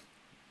 Yeah.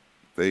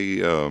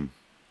 They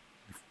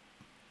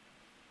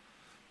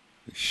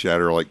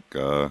shatter like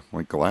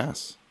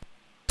glass.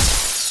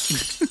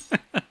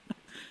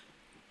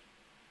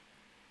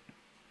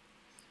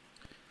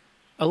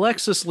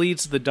 Alexis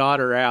leads the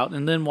daughter out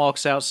and then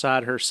walks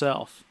outside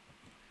herself.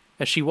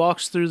 As she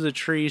walks through the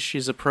trees,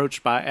 she's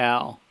approached by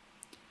Al.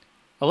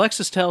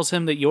 Alexis tells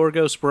him that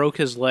Yorgos broke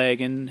his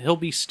leg and he'll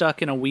be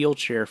stuck in a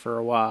wheelchair for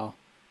a while.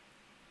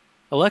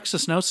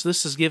 Alexis notes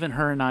this has given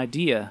her an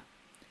idea.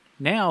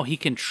 Now he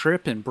can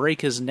trip and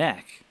break his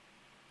neck.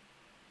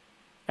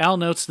 Al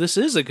notes this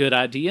is a good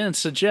idea and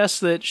suggests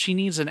that she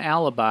needs an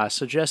alibi,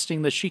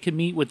 suggesting that she could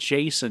meet with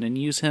Jason and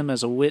use him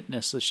as a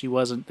witness that she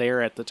wasn't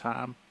there at the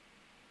time.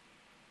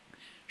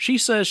 She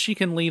says she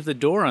can leave the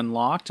door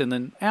unlocked and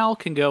then Al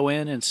can go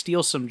in and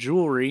steal some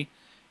jewelry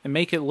and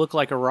make it look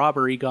like a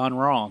robbery gone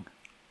wrong.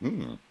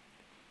 Mm.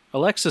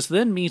 Alexis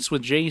then meets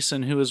with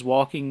Jason, who is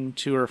walking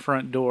to her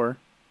front door.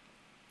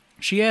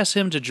 She asks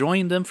him to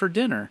join them for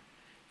dinner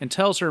and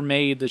tells her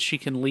maid that she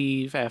can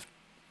leave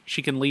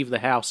the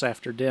house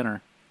after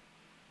dinner.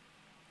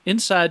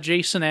 Inside,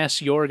 Jason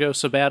asks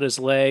Yorgos about his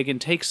leg and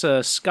takes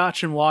a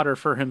scotch and water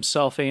for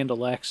himself and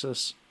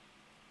Alexis.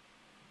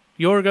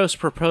 Yorgos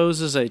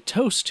proposes a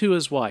toast to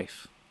his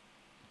wife.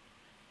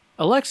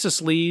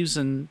 Alexis leaves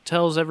and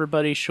tells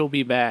everybody she'll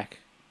be back.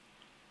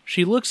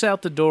 She looks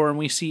out the door and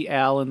we see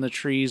Al in the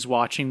trees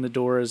watching the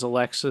door as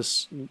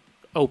Alexis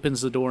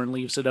opens the door and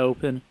leaves it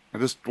open. I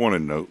just want to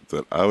note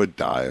that I would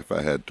die if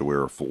I had to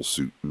wear a full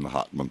suit in the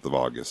hot month of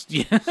August.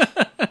 Yeah.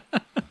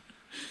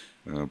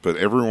 But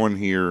everyone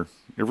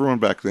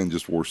back then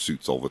just wore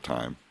suits all the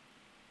time.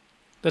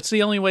 That's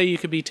the only way you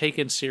could be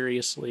taken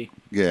seriously.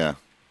 Yeah.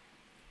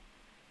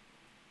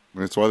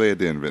 That's why they had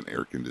to invent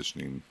air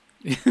conditioning.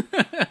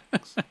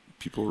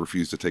 People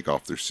refuse to take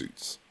off their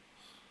suits.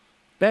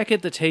 Back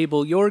at the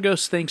table,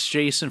 Yorgos thanks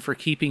Jason for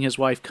keeping his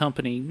wife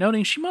company,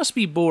 noting she must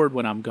be bored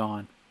when I'm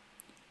gone.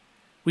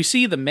 We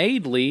see the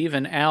maid leave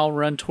and Al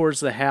run towards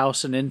the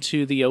house and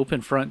into the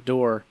open front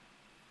door.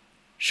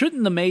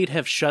 Shouldn't the maid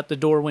have shut the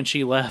door when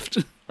she left?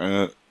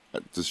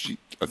 Does she?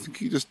 I think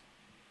he just...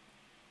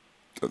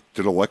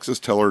 Did Alexis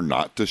tell her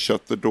not to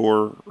shut the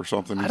door or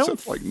something? He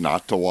said,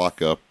 not to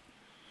lock up.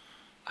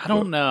 I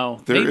don't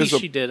know. Maybe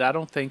she did. I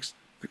don't think so.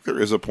 I think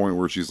there is a point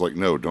where she's like,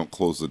 no, don't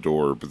close the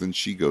door. But then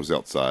she goes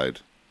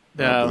outside.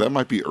 But that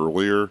might be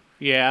earlier.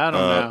 Yeah, I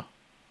don't know.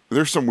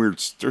 There's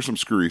some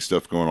screwy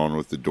stuff going on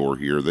with the door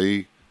here.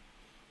 This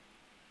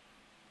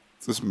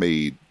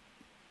maid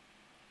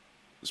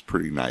is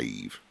pretty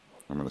naive.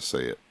 I'm going to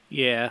say it.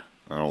 Yeah.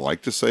 I don't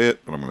like to say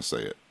it, but I'm going to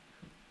say it.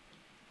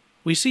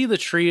 We see the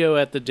trio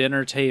at the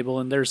dinner table,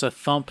 and there's a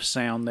thump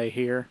sound they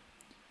hear.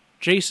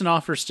 Jason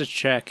offers to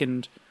check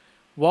and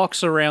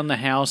walks around the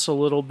house a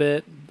little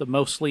bit, the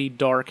mostly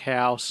dark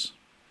house.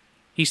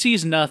 He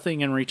sees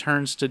nothing and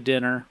returns to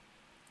dinner.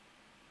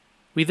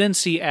 We then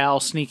see Al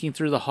sneaking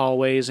through the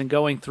hallways and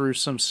going through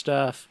some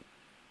stuff,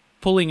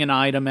 pulling an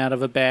item out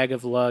of a bag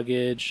of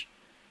luggage.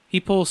 He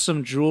pulls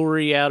some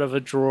jewelry out of a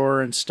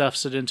drawer and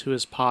stuffs it into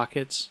his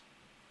pockets.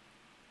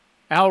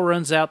 Al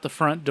runs out the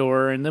front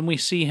door, and then we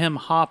see him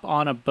hop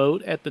on a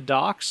boat at the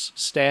docks,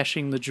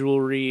 stashing the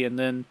jewelry and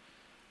then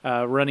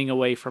running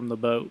away from the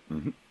boat.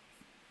 Mm-hmm.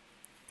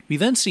 We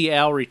then see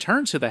Al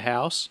return to the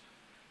house,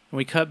 and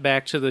we cut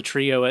back to the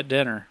trio at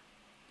dinner.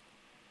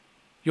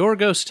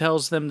 Yorgos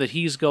tells them that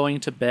he's going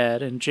to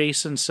bed, and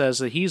Jason says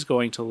that he's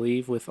going to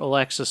leave, with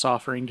Alexis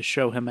offering to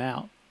show him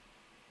out.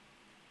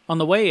 On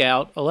the way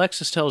out,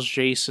 Alexis tells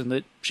Jason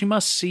that she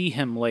must see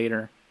him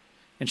later,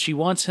 and she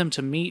wants him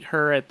to meet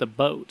her at the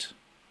boat.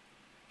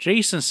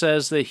 Jason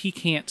says that he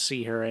can't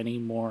see her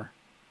anymore.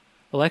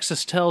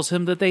 Alexis tells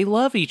him that they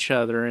love each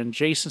other, and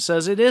Jason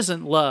says it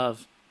isn't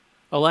love.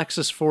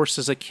 Alexis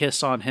forces a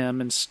kiss on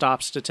him and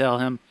stops to tell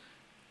him,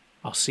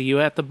 "I'll see you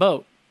at the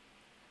boat."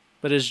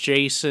 But as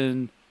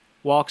Jason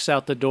walks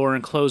out the door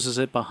and closes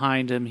it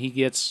behind him, he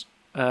gets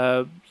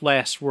a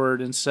last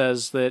word and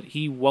says that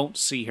he won't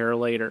see her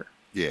later.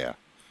 Yeah.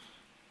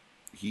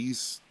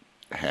 He's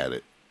had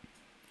it.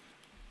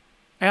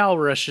 Al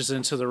rushes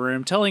into the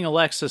room, telling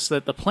Alexis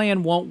that the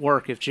plan won't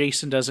work if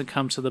Jason doesn't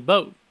come to the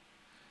boat.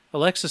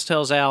 Alexis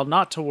tells Al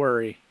not to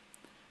worry.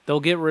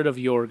 They'll get rid of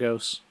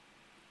Yorgos.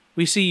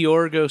 We see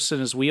Yorgos in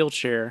his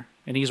wheelchair,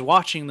 and he's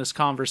watching this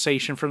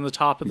conversation from the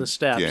top of the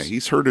steps. Yeah,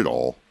 he's heard it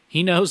all.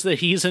 He knows that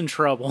he's in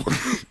trouble.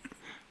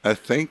 I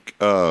think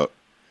it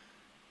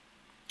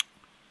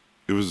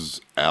was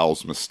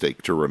Al's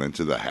mistake to run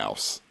into the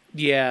house.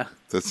 Yeah.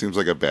 That seems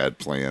like a bad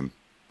plan.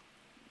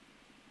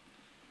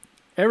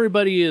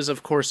 Everybody is,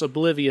 of course,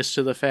 oblivious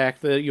to the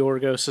fact that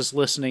Yorgos is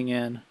listening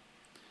in.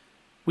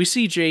 We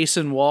see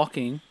Jason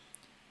walking,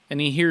 and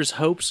he hears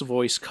Hope's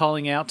voice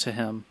calling out to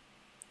him.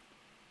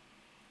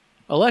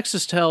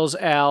 Alexis tells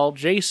Al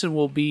Jason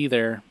will be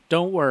there.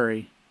 Don't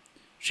worry.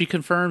 She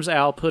confirms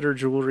Al put her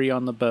jewelry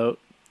on the boat.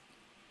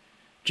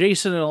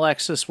 Jason and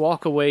Alexis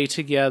walk away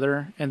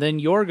together, and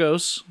then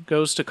Yorgos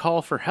goes to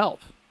call for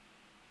help.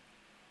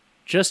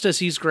 Just as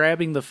he's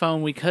grabbing the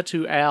phone, we cut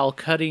to Al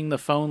cutting the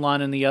phone line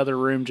in the other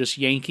room, just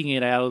yanking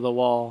it out of the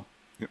wall,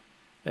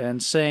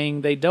 and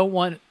saying they don't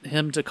want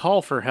him to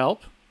call for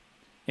help.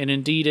 And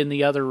indeed, in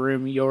the other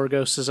room,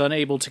 Yorgos is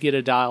unable to get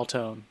a dial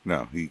tone.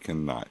 No, he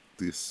cannot.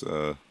 This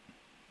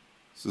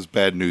is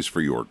bad news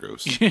for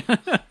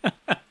Yorgos.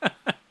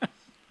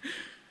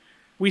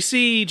 We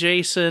see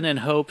Jason and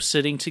Hope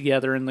sitting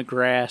together in the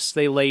grass.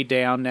 They lay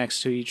down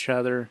next to each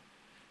other.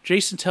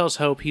 Jason tells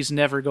Hope he's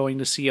never going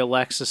to see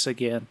Alexis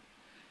again.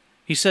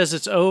 He says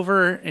it's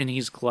over, and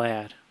he's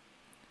glad.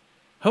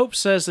 Hope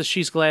says that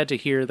she's glad to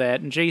hear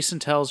that, and Jason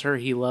tells her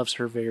he loves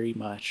her very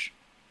much.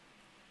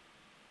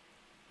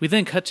 We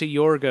then cut to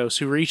Yorgos,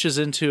 who reaches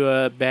into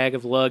a bag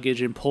of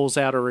luggage and pulls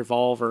out a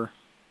revolver.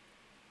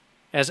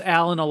 As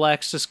Al and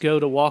Alexis go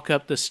to walk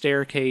up the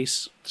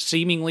staircase,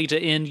 seemingly to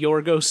end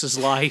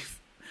Yorgos' life,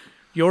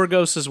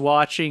 Yorgos is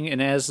watching,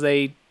 and as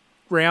they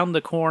round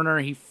the corner,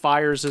 he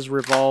fires his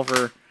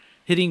revolver,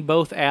 hitting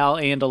both Al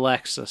and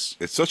Alexis.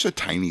 It's such a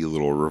tiny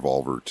little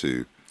revolver,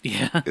 too.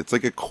 Yeah. It's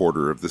like a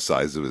quarter of the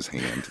size of his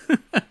hand.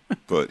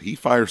 But he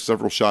fires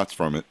several shots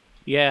from it.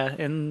 Yeah,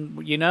 and,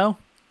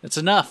 it's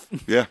enough.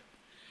 Yeah.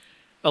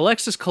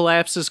 Alexis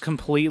collapses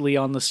completely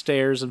on the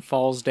stairs and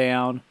falls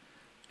down.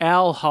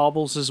 Al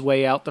hobbles his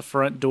way out the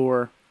front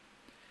door.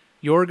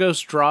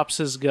 Yorgos drops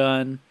his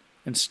gun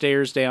and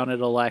stares down at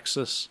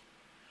Alexis.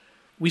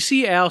 We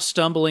see Al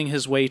stumbling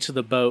his way to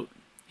the boat.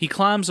 He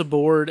climbs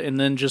aboard and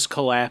then just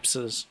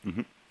collapses.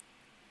 Mm-hmm.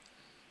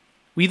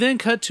 We then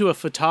cut to a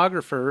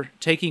photographer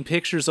taking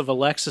pictures of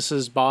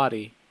Alexis's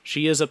body.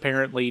 She is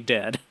apparently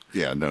dead.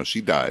 Yeah, no, she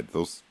died.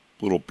 Those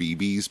little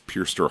BBs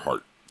pierced her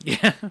heart.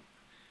 Yeah.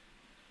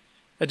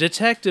 A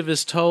detective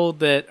is told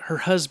that her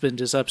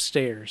husband is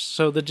upstairs,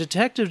 so the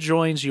detective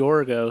joins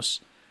Yorgos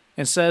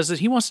and says that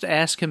he wants to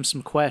ask him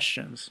some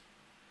questions.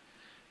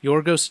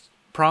 Yorgos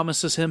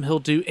promises him he'll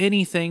do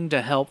anything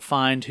to help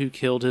find who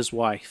killed his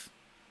wife.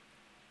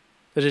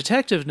 The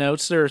detective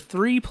notes there are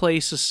 3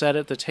 places set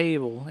at the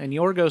table, and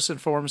Yorgos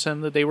informs him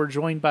that they were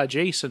joined by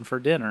Jason for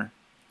dinner.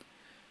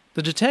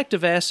 The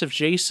detective asks if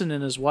Jason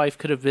and his wife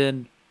could have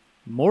been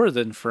more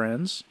than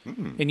friends,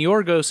 and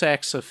Yorgos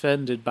acts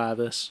offended by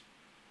this.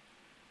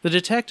 The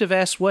detective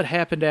asks what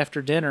happened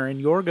after dinner, and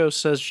Yorgos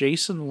says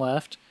Jason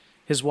left,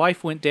 his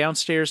wife went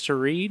downstairs to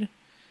read,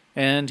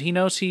 and he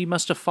notes he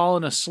must have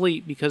fallen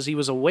asleep because he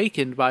was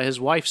awakened by his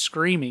wife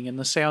screaming and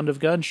the sound of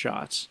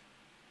gunshots.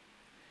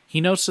 He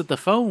notes that the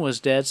phone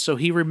was dead, so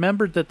he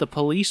remembered that the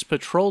police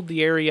patrolled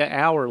the area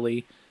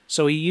hourly,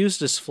 so he used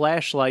his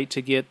flashlight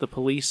to get the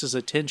police's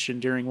attention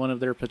during one of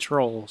their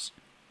patrols.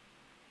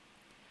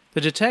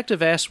 The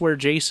detective asks where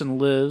Jason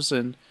lives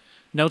and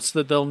notes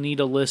that they'll need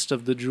a list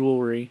of the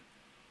jewelry.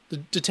 The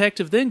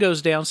detective then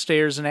goes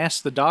downstairs and asks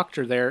the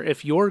doctor there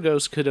if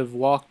Yorgos could have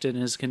walked in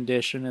his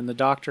condition, and the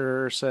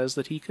doctor says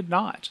that he could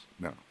not.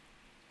 No.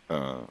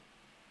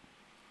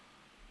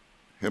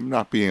 Him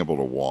not being able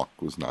to walk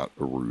was not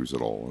a ruse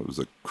at all. It was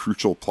a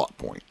crucial plot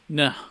point.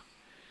 No.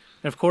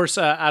 Of course,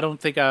 I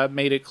don't think I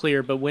made it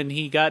clear, but when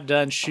he got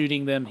done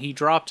shooting them, he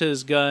dropped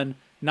his gun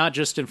not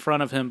just in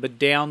front of him, but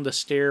down the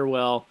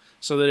stairwell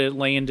so that it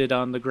landed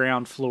on the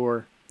ground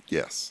floor.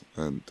 Yes,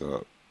 and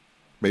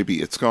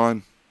maybe it's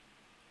gone.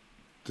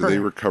 Did they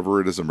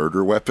recover it as a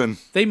murder weapon?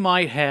 They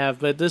might have,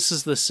 but this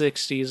is the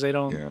 60s. They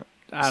don't... Yeah.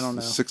 I don't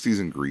know. 60s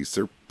in Greece,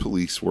 their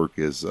police work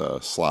is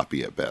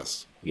sloppy at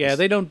best. Yeah,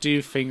 they don't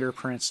do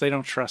fingerprints. They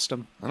don't trust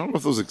them. I don't know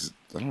if those...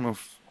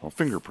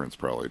 fingerprints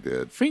probably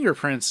did.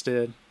 Fingerprints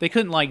did. They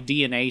couldn't,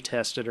 DNA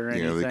test it or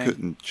anything. Yeah, they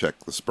couldn't check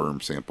the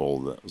sperm sample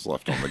that was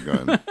left on the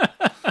gun.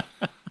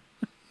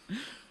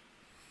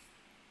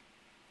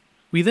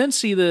 We then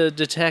see the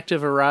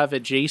detective arrive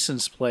at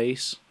Jason's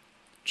place.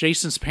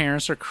 Jason's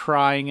parents are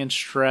crying and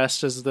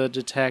stressed as the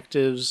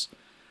detectives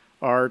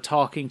are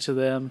talking to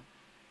them.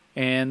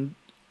 And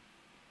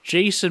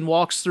Jason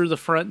walks through the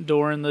front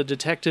door and the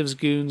detective's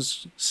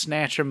goons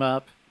snatch him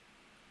up.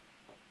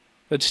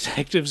 The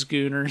detective's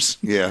gooners.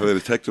 Yeah, the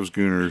detective's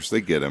gooners,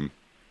 they get him.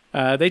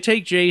 They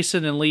take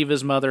Jason and leave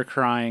his mother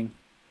crying.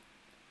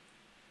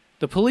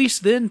 The police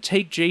then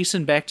take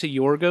Jason back to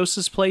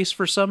Yorgos' place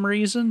for some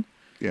reason.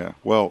 Yeah,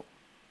 well,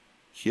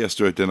 he has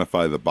to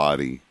identify the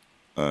body.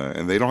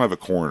 And they don't have a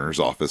coroner's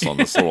office on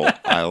this little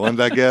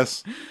island, I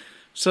guess.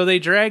 So they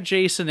drag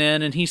Jason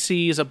in, and he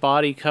sees a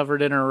body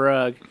covered in a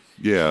rug.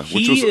 Yeah,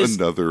 which was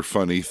another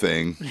funny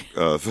thing.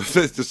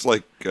 Just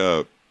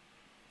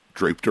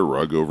draped a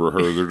rug over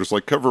her. They're just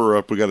like, cover her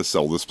up. We got to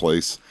sell this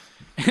place.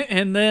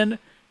 And then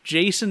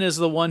Jason is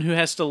the one who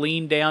has to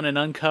lean down and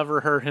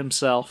uncover her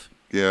himself.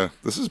 Yeah,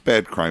 this is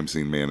bad crime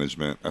scene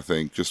management, I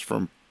think, just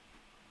from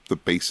the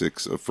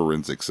basics of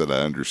forensics that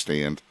I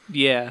understand.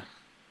 Yeah.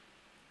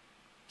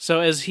 So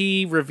as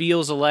he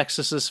reveals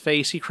Alexis's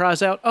face, he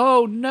cries out,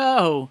 "Oh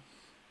no!"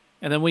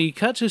 And then we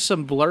cut to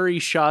some blurry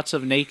shots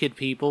of naked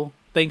people.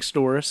 Thanks,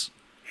 Doris.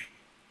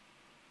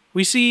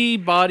 We see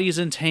bodies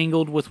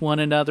entangled with one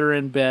another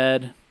in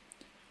bed.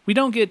 We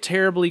don't get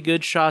terribly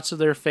good shots of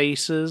their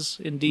faces,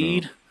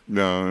 indeed.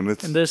 No, and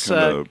this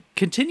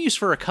continues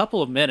for a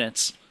couple of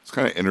minutes. It's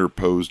kind of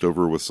interposed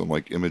over with some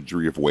like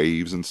imagery of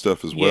waves and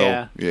stuff as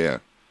well. Yeah.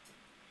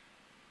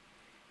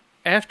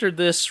 After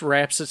this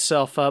wraps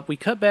itself up, we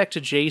cut back to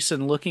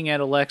Jason looking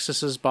at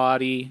Alexis's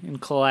body and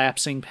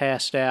collapsing,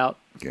 passed out.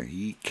 Yeah,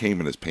 he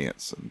came in his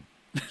pants and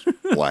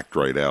blacked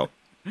right out.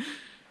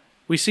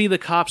 We see the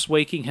cops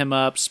waking him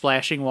up,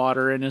 splashing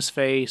water in his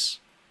face.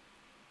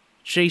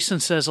 Jason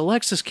says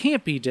Alexis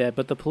can't be dead,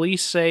 but the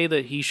police say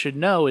that he should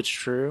know it's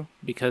true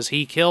because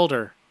he killed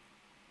her.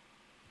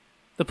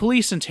 The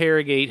police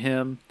interrogate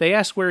him. They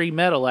ask where he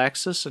met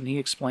Alexis, and he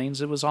explains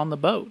it was on the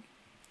boat.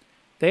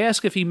 They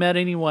ask if he met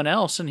anyone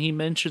else, and he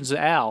mentions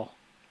Al.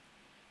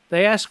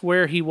 They ask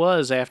where he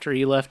was after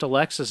he left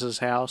Alexis's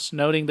house,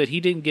 noting that he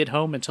didn't get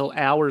home until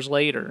hours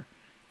later,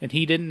 and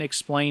he didn't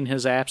explain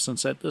his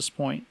absence at this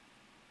point.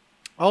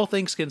 All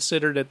things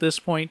considered, at this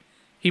point,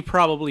 he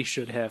probably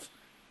should have.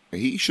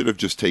 He should have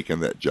just taken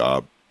that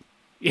job.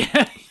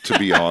 Yeah. To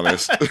be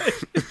honest.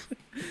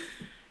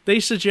 They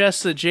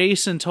suggest that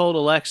Jason told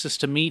Alexis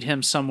to meet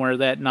him somewhere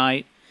that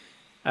night,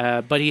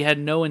 but he had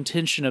no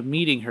intention of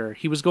meeting her.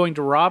 He was going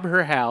to rob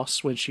her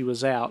house when she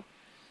was out.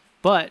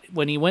 But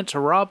when he went to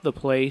rob the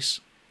place,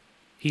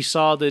 he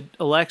saw that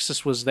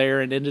Alexis was there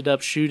and ended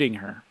up shooting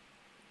her.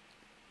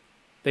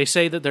 They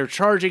say that they're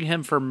charging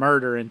him for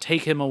murder and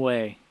take him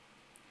away.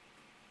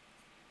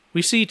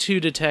 We see two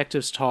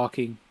detectives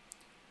talking.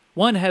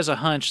 One has a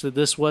hunch that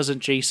this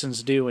wasn't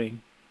Jason's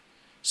doing,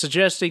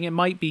 suggesting it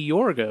might be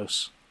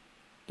Yorgos.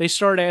 They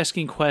start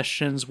asking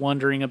questions,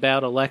 wondering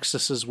about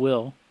Alexis's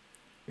will.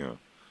 Yeah.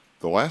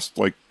 The last,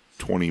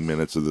 20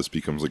 minutes of this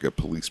becomes like a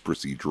police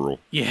procedural.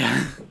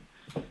 Yeah.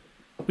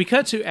 We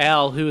cut to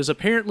Al, who is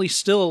apparently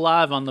still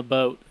alive on the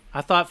boat.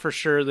 I thought for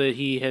sure that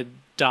he had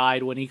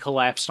died when he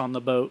collapsed on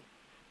the boat.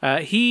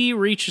 He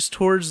reaches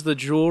towards the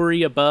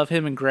jewelry above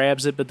him and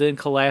grabs it, but then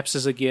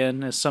collapses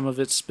again as some of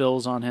it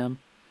spills on him.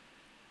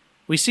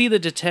 We see the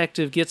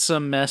detective get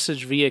some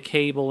message via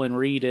cable and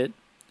read it.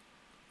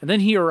 And then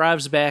he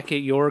arrives back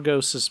at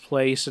Yorgos'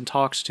 place and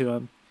talks to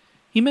him.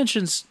 He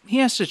mentions he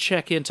has to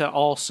check into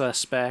all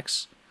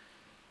suspects.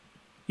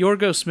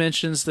 Yorgos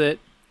mentions that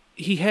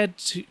he had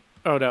to...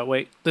 Oh, no,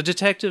 wait. The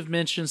detective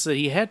mentions that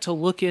he had to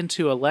look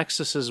into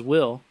Alexis's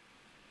will.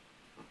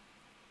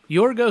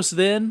 Yorgos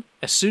then,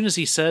 as soon as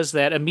he says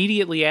that,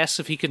 immediately asks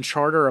if he can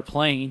charter a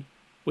plane,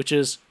 which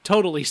is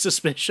totally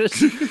suspicious.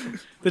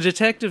 The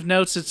detective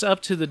notes it's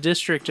up to the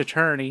district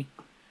attorney.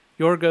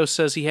 Yorgos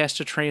says he has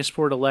to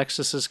transport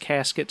Alexis's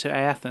casket to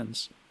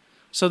Athens.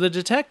 So the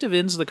detective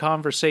ends the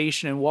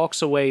conversation and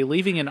walks away,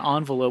 leaving an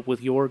envelope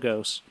with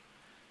Yorgos.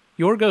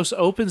 Yorgos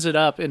opens it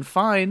up and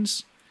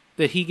finds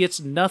that he gets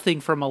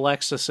nothing from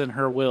Alexis in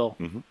her will.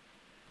 Mm-hmm.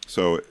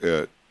 So,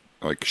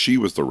 she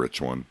was the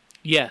rich one.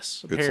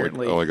 Yes,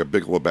 apparently. It's like a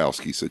Big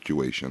Lebowski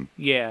situation.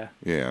 Yeah.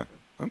 Yeah.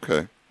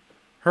 Okay.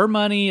 Her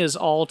money is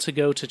all to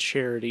go to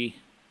charity.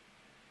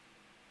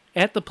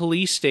 At the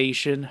police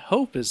station,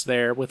 Hope is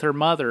there with her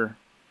mother.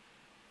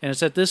 And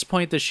it's at this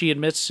point that she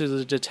admits to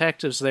the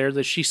detectives there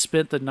that she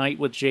spent the night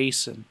with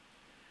Jason.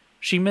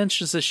 She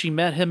mentions that she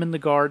met him in the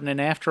garden,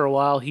 and after a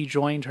while he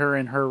joined her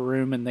in her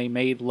room and they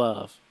made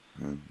love.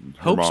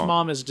 Hope's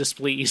mom is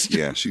displeased.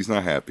 Yeah, she's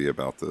not happy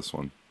about this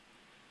one.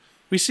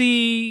 We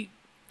see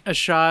a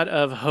shot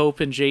of Hope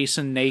and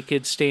Jason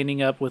naked,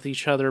 standing up with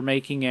each other,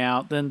 making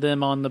out, then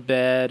them on the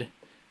bed,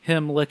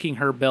 him licking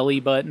her belly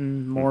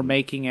button, more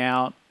making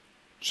out.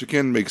 Which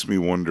again makes me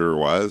wonder,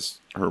 why is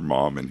her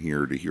mom in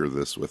here to hear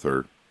this with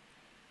her?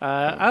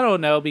 I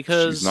don't know,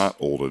 because... She's not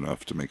old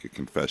enough to make a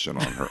confession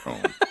on her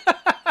own.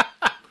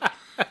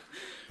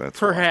 That's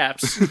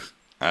perhaps.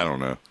 I don't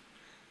know.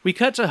 We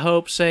cut to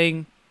Hope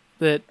saying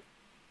that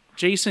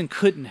Jason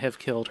couldn't have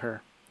killed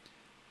her.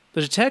 The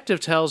detective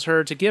tells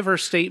her to give her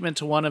statement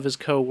to one of his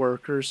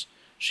co-workers.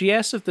 She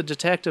asks if the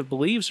detective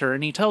believes her,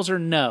 and he tells her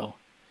no.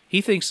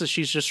 He thinks that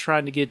she's just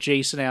trying to get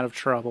Jason out of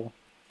trouble.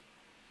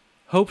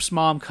 Hope's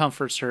mom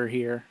comforts her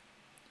here.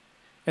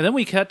 And then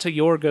we cut to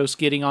Yorgos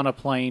getting on a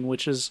plane,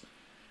 which is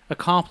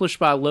accomplished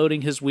by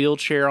loading his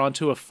wheelchair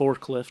onto a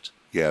forklift.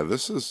 Yeah,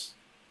 this is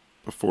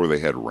before they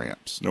had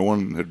ramps. No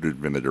one had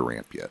invented a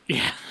ramp yet.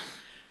 Yeah.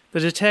 The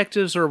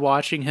detectives are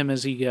watching him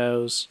as he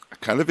goes. I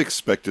kind of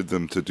expected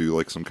them to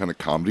do some kind of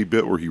comedy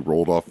bit where he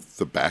rolled off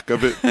the back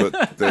of it,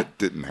 but that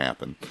didn't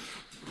happen.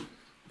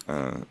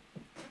 I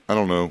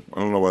don't know. I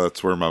don't know why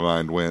that's where my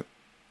mind went.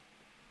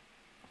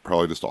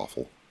 Probably just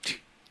awful.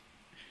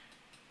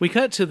 We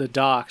cut to the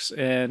docks,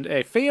 and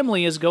a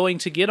family is going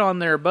to get on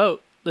their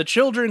boat. The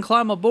children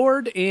climb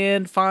aboard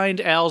and find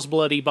Al's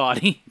bloody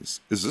body. Is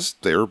this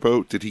their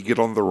boat? Did he get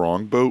on the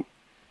wrong boat?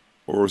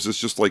 Or is this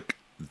just like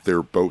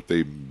their boat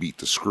they meet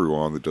to screw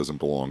on that doesn't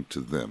belong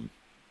to them?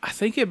 I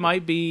think it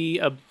might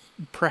be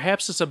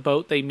perhaps it's a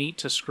boat they meet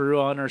to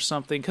screw on or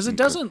something, because it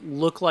doesn't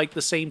look like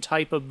the same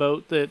type of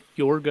boat that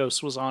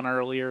Yorgos was on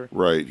earlier.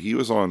 Right, he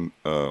was on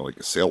like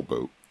a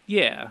sailboat.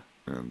 Yeah.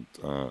 And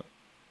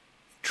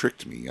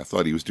tricked me. I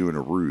thought he was doing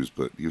a ruse,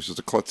 but he was just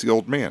a klutzy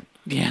old man.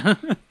 Yeah.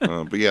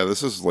 But yeah,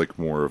 this is like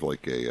more of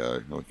like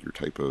a like your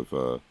type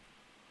of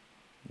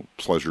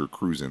pleasure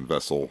cruising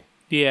vessel.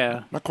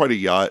 Yeah. Not quite a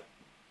yacht.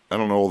 I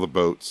don't know all the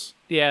boats.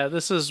 Yeah,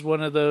 this is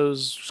one of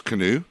those... It's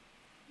canoe?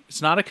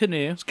 It's not a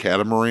canoe. It's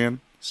catamaran?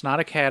 It's not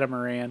a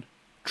catamaran.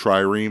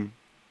 Trireme?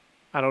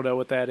 I don't know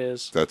what that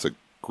is. That's a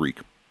Greek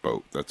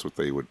boat. That's what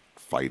they would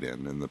fight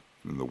in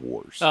the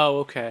wars. Oh,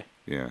 okay.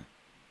 Yeah.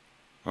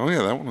 Oh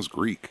yeah, that one was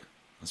Greek.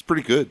 That's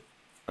pretty good.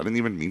 I didn't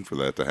even mean for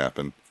that to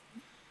happen.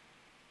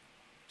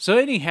 So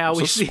anyhow,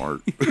 we see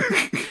smart.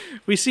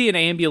 we see an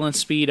ambulance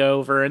speed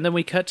over, and then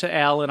we cut to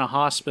Al in a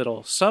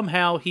hospital.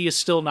 Somehow he is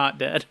still not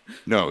dead.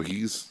 No,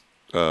 he's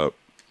I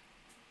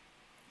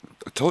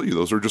tell you,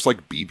 those are just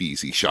like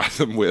BBs he shot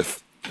them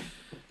with.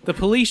 The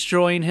police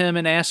join him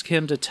and ask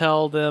him to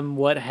tell them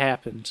what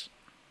happened.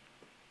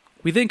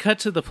 We then cut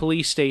to the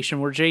police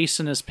station where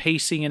Jason is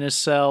pacing in his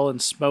cell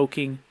and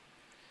smoking.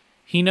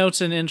 He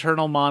notes an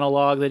internal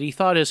monologue that he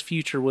thought his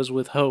future was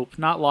with Hope,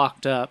 not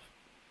locked up.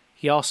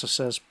 He also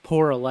says,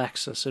 "Poor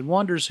Alexis," and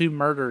wonders who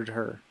murdered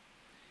her.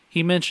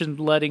 He mentioned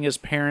letting his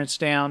parents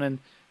down and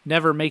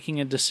never making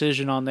a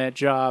decision on that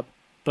job,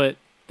 but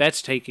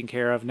that's taken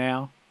care of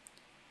now.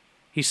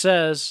 He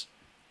says,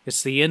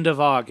 "It's the end of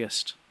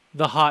August,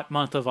 the hot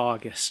month of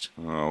August."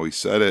 Oh, he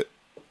said it.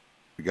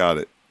 We got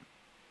it.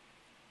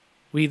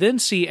 We then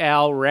see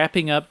Al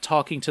wrapping up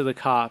talking to the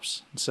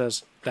cops and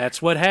says,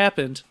 "That's what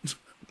happened."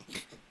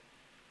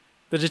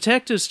 The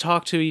detectives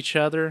talk to each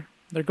other.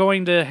 They're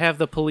going to have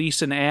the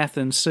police in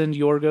Athens send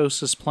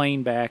Yorgos'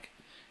 plane back,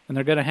 and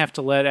they're going to have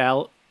to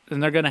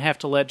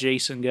let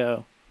Jason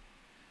go.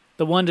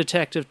 The one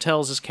detective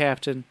tells his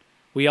captain,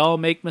 "We all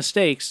make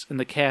mistakes," and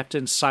the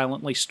captain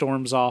silently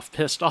storms off,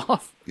 pissed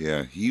off.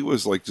 Yeah, he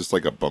was like just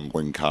like a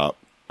bumbling cop.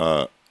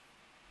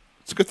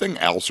 It's a good thing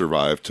Al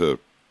survived to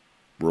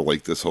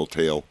relate this whole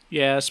tale.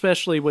 Yeah,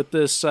 especially with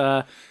this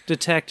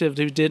detective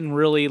who didn't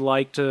really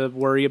like to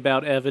worry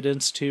about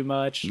evidence too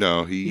much.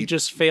 No, he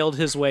just failed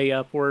his way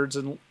upwards,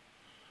 and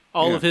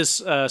all of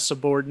his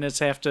subordinates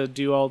have to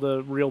do all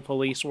the real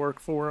police work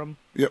for him.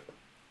 Yep,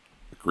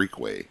 the Greek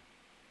way.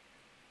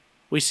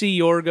 We see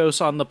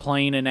Yorgos on the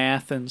plane in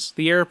Athens.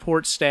 The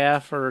airport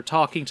staff are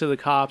talking to the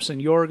cops,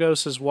 and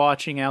Yorgos is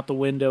watching out the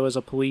window as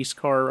a police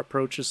car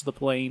approaches the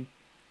plane.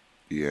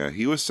 Yeah,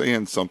 he was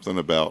saying something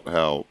about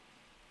how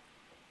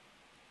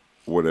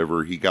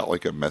whatever, he got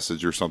like a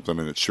message or something,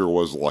 and it sure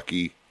was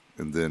lucky,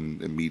 and then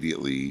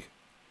immediately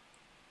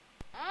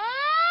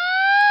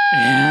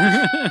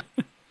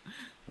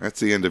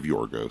that's the end of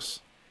Yorgos.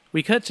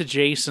 We cut to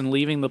Jason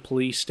leaving the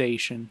police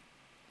station.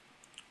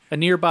 A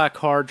nearby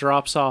car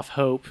drops off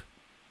Hope,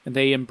 and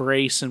they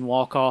embrace and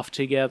walk off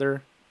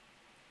together.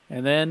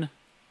 And then,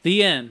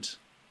 the end.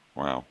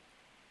 Wow.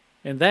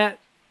 And that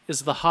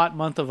is the hot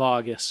month of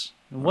August.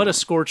 And what a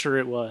scorcher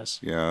it was.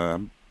 Yeah,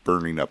 I'm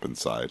burning up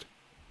inside.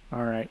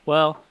 All right.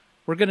 Well,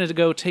 we're going to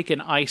go take an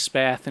ice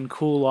bath and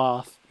cool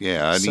off.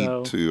 Yeah, I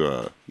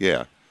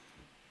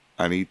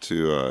need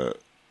to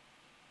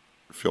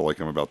feel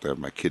like I'm about to have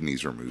my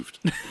kidneys removed.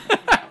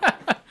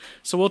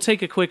 So we'll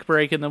take a quick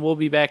break, and then we'll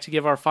be back to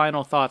give our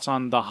final thoughts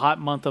on the hot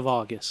month of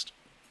August.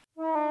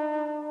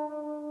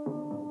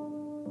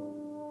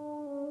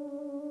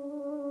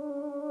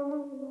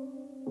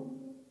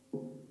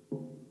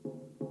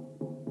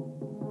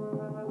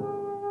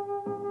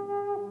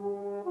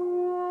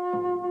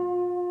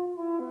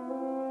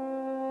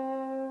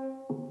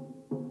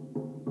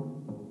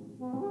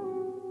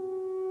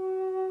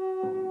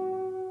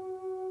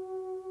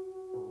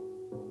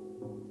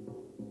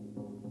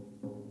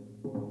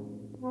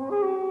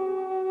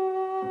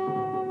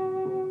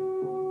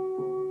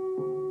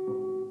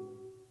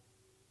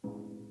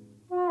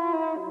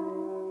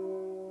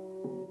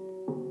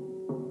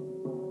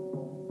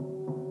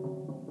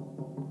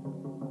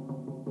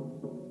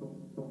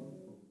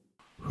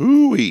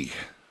 Hooey.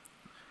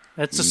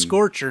 That's a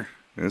scorcher.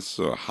 It's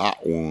a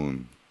hot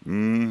one.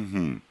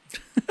 Mm-hmm.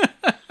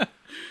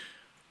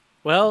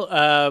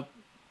 Well,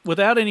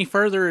 without any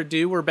further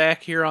ado, we're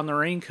back here on the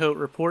Raincoat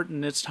Report,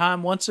 and it's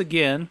time once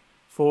again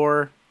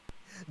for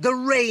the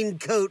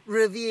Raincoat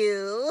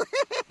Review.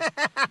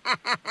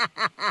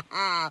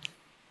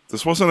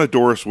 This wasn't a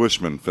Doris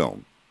Wishman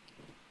film.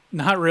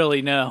 Not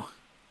really, no.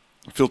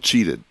 I feel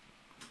cheated.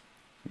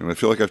 And I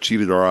feel like I've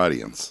cheated our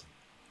audience.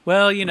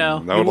 Well, you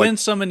know, you win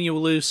some and you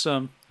lose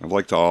some. I'd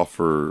like to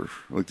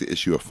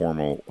issue a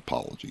formal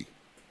apology.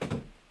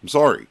 I'm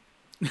sorry.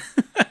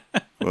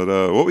 But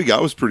what we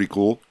got was pretty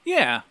cool.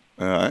 Yeah.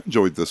 I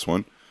enjoyed this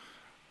one.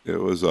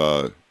 It was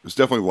was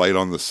definitely light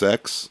on the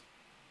sex,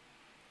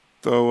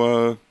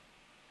 though.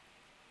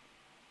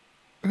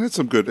 It had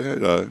some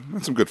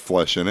good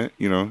flesh in it,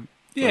 you know.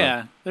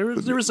 Yeah, there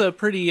was a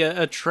pretty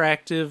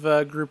attractive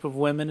group of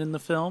women in the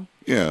film.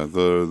 Yeah,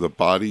 the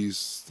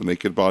bodies, the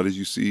naked bodies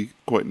you see,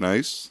 quite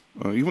nice.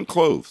 Even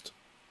clothed,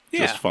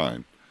 just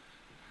fine.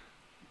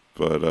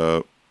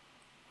 But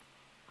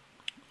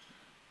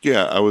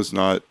yeah, I was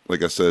not,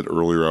 like I said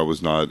earlier, I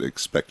was not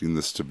expecting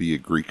this to be a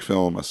Greek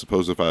film. I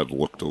suppose if I had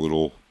looked a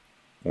little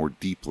more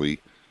deeply,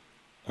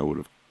 I would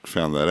have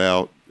found that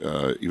out.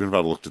 Even if I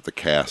had looked at the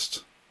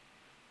cast.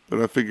 But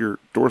I figure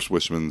Doris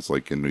Wishman's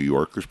like in New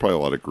York. There's probably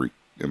a lot of Greek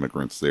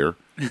immigrants there.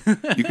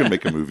 You can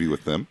make a movie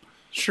with them.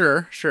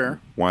 Sure.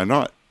 Why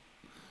not?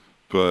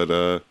 But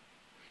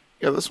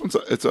yeah, this one's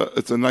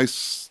it's a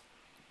nice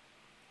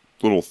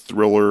little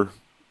thriller.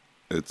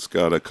 It's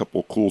got a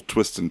couple cool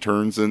twists and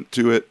turns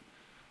into it.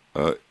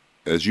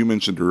 As you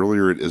mentioned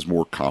earlier, it is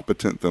more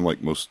competent than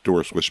like most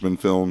Doris Wishman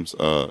films.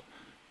 At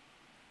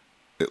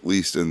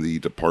least in the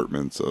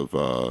departments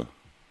of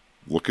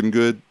looking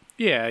good.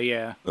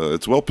 Yeah.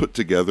 It's well put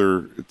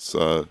together. It's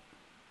not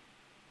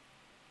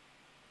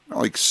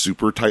like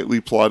super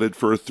tightly plotted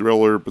for a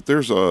thriller, but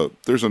there's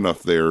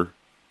enough there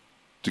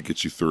to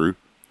get you through.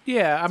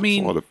 Yeah, I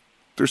mean,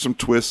 there's some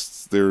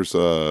twists. There's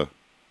your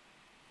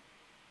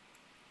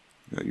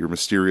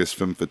mysterious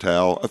femme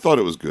fatale. I thought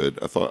it was good.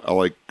 I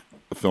like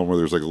a film where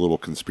there's like a little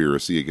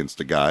conspiracy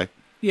against a guy.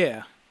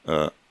 Yeah.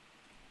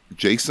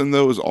 Jason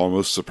though is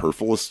almost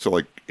superfluous to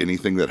like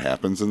anything that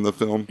happens in the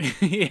film.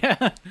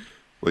 Yeah.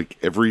 Like,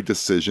 every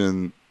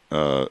decision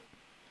that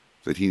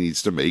he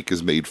needs to make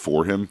is made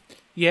for him.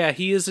 Yeah,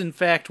 he is, in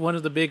fact, one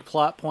of the big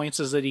plot points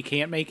is that he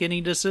can't make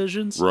any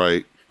decisions.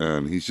 Right.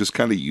 And he's just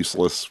kind of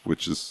useless,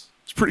 which is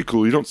it's pretty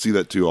cool. You don't see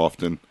that too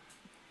often.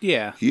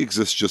 Yeah. He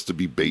exists just to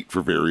be bait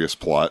for various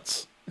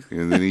plots.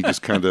 And then he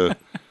just kind of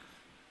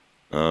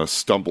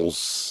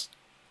stumbles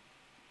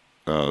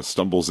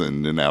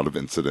in and out of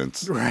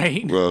incidents.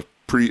 Right.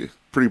 Pretty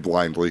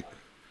blindly.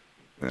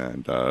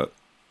 And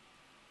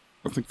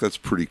I think that's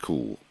pretty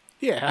cool.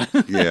 Yeah.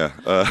 Yeah.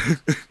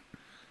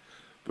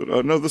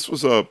 But no, this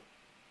was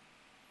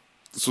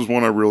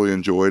one I really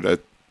enjoyed. I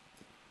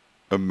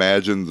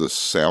imagine the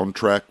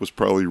soundtrack was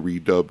probably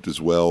redubbed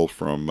as well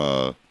from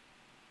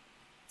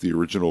the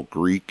original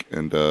Greek,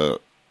 and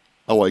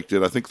I liked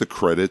it. I think the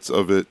credits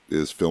of it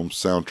is film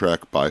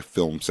soundtrack by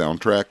film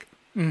soundtrack.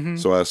 Mm-hmm.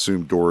 So I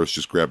assume Doris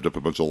just grabbed up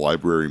a bunch of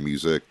library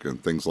music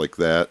and things like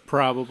that.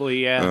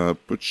 Probably, yeah.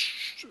 But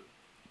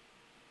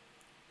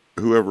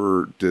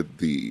whoever did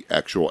the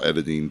actual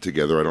editing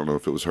together, I don't know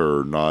if it was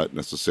her or not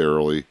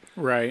necessarily.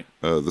 Right.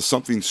 The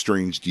Something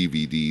Strange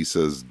DVD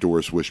says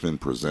Doris Wishman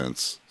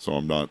presents, so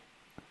I'm not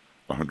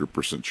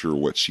 100% sure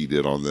what she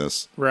did on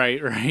this.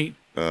 Right.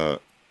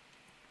 But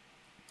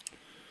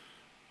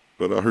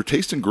her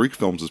taste in Greek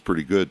films is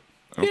pretty good.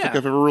 I don't think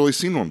I've ever really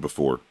seen one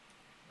before.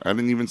 I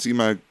didn't even see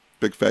My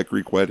Big Fat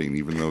Greek Wedding,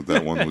 even though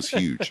that one was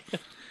huge.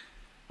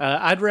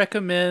 I'd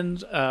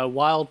recommend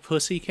Wild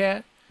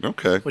Pussycat.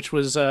 Okay. Which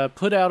was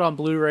put out on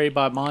Blu-ray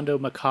by Mondo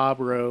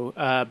Macabro,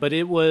 but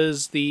it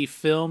was the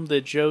film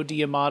that Joe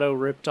D'Amato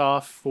ripped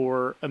off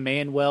for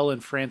Emmanuel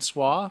and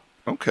Francois.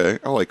 Okay,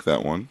 I like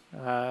that one.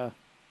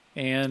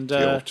 And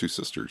Tale of Two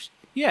Sisters.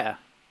 Yeah,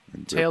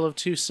 Tale of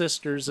Two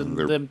Sisters and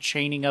them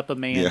chaining up a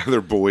man. Yeah,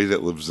 their boy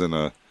that lives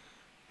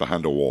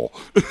behind a wall.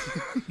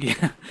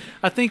 Yeah,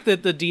 I think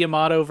that the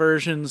D'Amato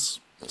version's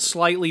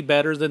slightly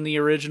better than the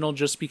original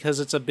just because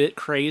it's a bit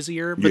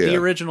crazier, but the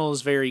original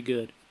is very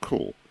good.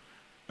 Cool.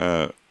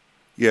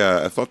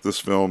 Yeah, I thought this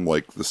film,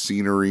 like the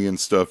scenery and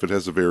stuff, it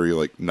has a very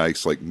like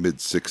nice like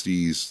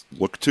mid-60s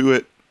look to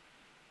it.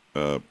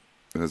 It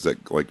has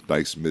that like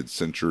nice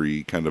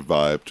mid-century kind of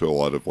vibe to a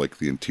lot of like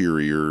the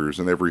interiors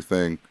and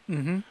everything.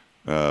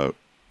 Mm-hmm.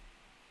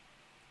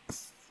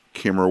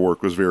 Camera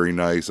work was very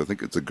nice. I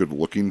think it's a good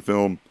looking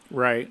film.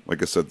 Right.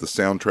 Like I said, the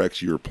soundtrack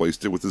she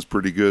replaced it with is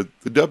pretty good.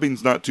 The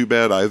dubbing's not too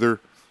bad either.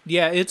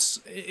 Yeah, it's,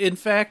 in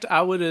fact,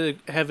 I would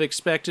have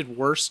expected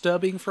worse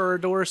dubbing for a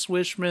Doris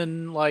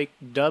Wishman, like,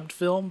 dubbed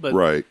film,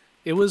 but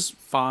it was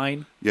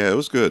fine. Yeah, it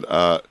was good.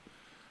 I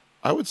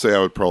would say I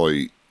would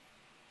probably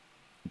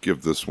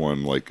give this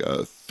one, like,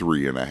 a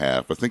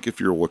 3.5. I think if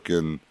you're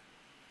looking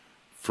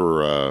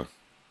for, I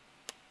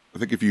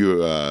think if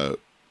you are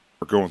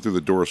going through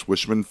the Doris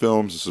Wishman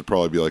films, this would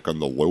probably be, like, on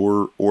the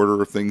lower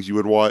order of things you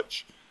would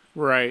watch.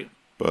 Right.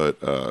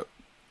 But,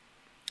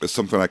 it's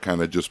something I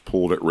kind of just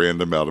pulled at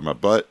random out of my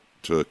butt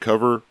to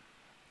cover.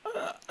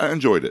 I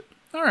enjoyed it.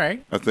 All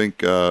right. I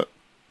think if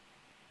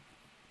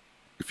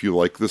you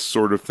like this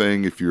sort of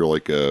thing, if you're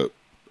like a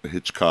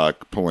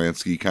Hitchcock,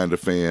 Polanski kind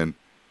of fan,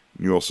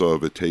 and you also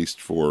have a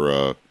taste for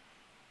a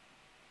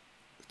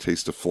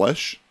taste of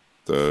flesh,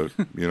 this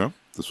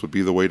would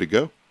be the way to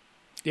go.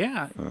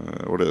 Yeah.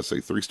 What did I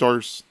say? 3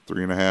 stars?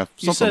 3.5?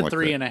 You said like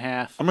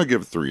 3.5. I'm going to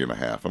give it 3.5.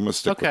 I'm going to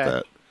stick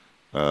with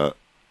that.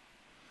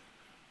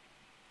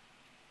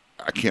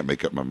 I can't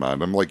make up my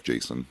mind. I'm like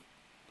Jason.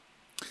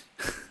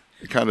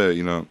 Kind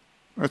of,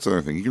 that's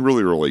another thing. You can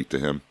really relate to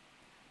him.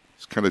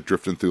 Just kind of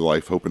drifting through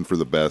life, hoping for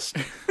the best,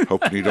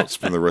 hoping you don't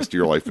spend the rest of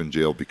your life in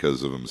jail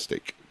because of a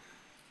mistake.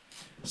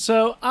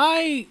 So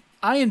I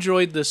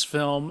enjoyed this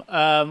film.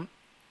 I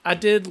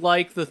did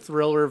like the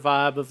thriller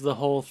vibe of the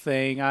whole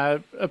thing.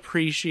 I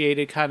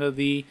appreciated kind of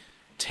the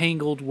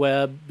tangled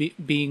web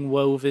being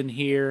woven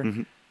here.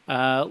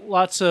 Mm-hmm.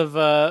 Lots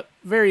of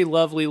very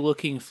lovely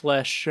looking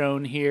flesh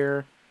shown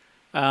here.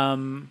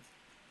 The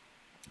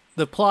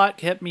plot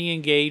kept me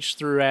engaged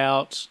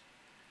throughout.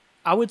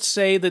 I would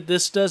say that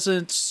this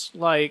doesn't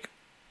like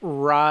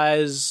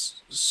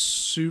rise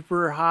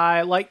super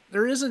high. Like,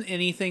 there isn't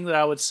anything that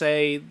I would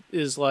say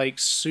is like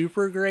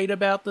super great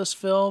about this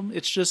film.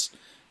 It's just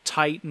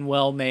tight and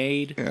well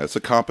made. Yeah, it's a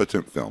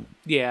competent film.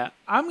 Yeah,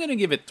 I'm gonna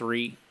give it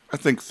 3. I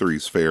think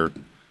 3's fair.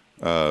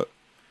 I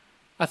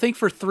think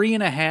for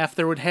 3.5,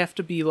 there would have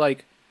to be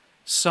like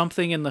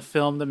something in the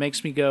film that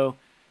makes me go,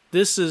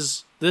 this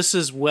is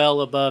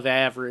well above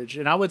average.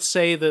 And I would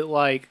say that,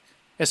 like,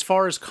 as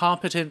far as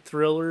competent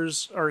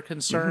thrillers are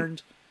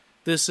concerned,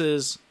 this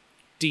is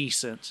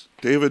decent.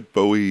 David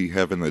Bowie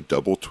having a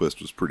double twist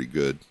was pretty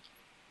good.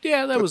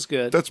 Yeah, that was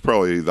good. That's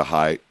probably the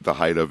height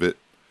of it.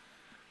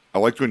 I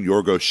liked when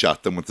Yorgos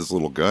shot them with his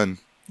little gun.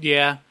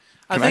 Yeah.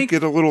 Can I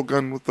get a little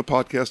gun with the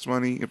podcast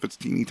money if it's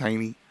teeny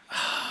tiny?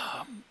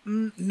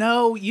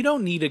 No, you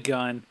don't need a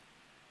gun.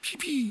 Pee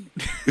pee.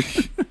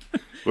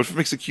 What if it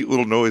makes a cute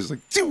little noise like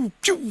choo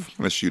choo? I'm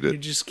gonna shoot it. You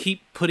just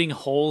keep putting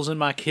holes in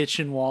my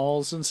kitchen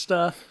walls and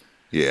stuff.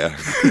 Yeah.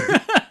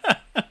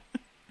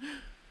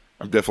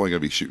 I'm definitely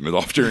gonna be shooting it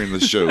off during the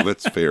show.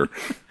 That's fair.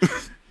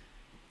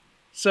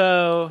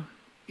 So,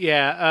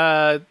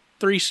 yeah,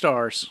 3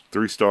 stars.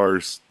 3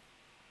 stars.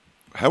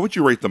 How would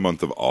you rate the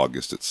month of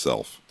August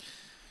itself?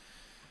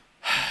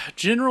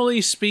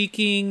 Generally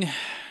speaking,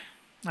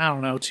 I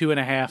don't know,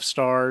 2.5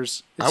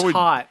 stars. It's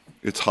hot.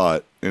 It's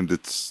hot, and I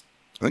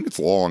think it's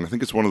long. I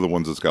think it's one of the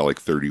ones that's got like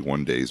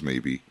 31 days,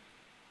 maybe.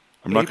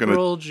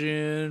 April,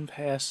 June,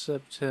 past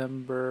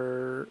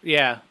September.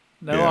 Yeah,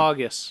 no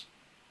August.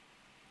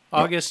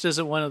 August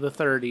isn't one of the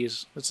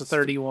 30s. It's a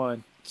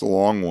 31. It's a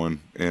long one,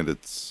 and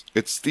it's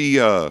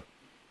the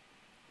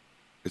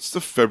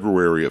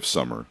February of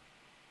summer.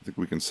 I think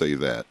we can say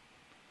that.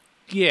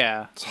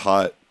 Yeah. It's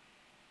hot.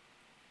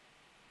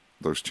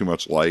 There's too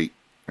much light,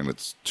 and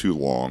it's too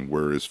long.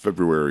 Whereas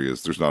February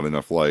there's not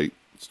enough light.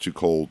 It's too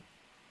cold.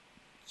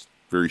 It's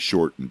very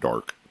short and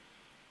dark.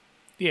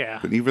 Yeah.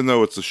 But even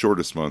though it's the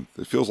shortest month,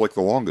 it feels like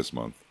the longest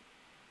month.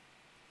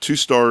 2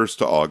 stars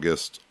to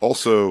August.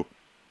 Also,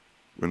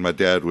 when my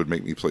dad would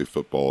make me play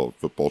football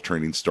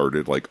training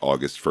started like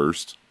August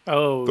 1st.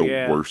 Oh,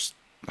 the worst,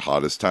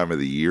 hottest time of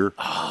the year.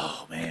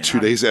 Oh, man. 2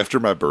 days after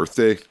my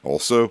birthday,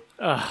 also.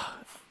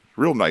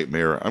 Real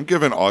nightmare. I'm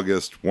giving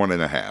August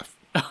 1.5.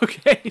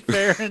 Okay,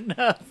 fair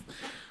enough.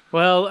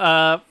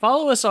 Well,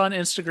 follow us on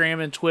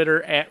Instagram and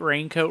Twitter at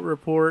Raincoat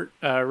Report.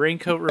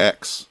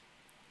 X.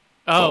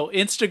 Oh,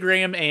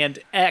 Instagram and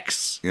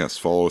X. Yes,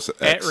 follow us at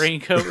X. At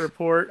Raincoat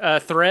Report.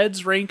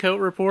 Threads,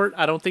 Raincoat Report.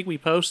 I don't think we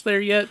post there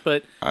yet,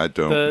 but... I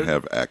don't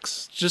have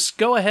X. Just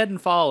go ahead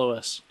and follow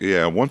us.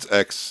 Yeah, once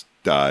X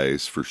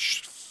dies, for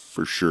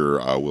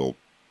sure, I will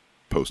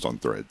post on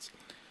Threads.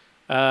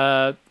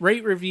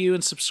 Rate, review,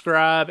 and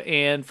subscribe,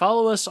 and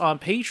follow us on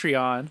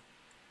Patreon.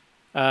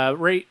 Blah,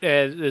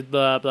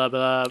 blah,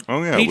 blah.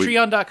 Oh, yeah.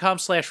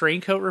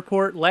 Patreon.com/Raincoat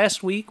Report.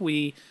 Last week,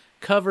 we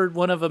covered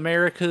one of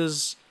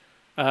America's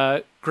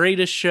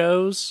greatest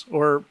shows,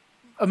 or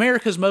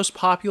America's most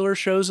popular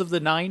shows of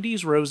the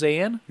 90s,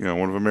 Roseanne. Yeah,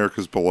 one of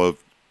America's beloved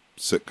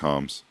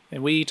sitcoms.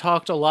 And we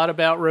talked a lot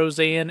about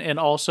Roseanne and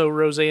also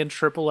Roseanne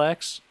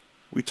XXX.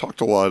 We talked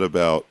a lot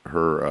about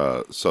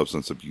her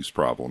substance abuse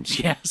problems.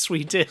 Yes,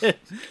 we did.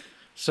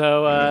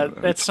 So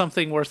that's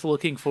something worth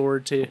looking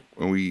forward to.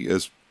 And we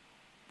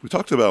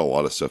talked about a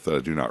lot of stuff that I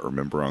do not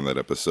remember on that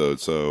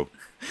episode, so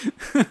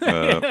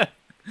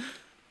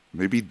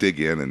maybe dig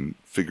in and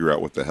figure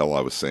out what the hell I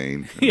was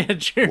saying. Yeah,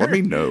 sure. Let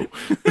me know.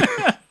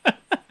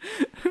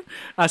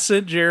 I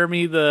sent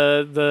Jeremy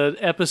the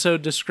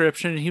episode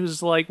description, and he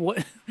was like,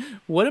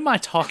 what am I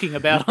talking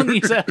about on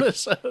these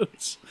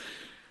episodes?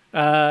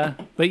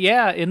 But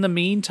yeah, in the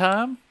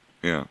meantime...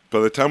 Yeah,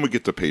 by the time we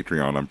get to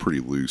Patreon, I'm pretty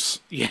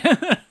loose.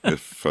 Yeah.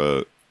 If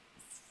you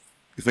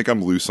think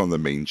I'm loose on the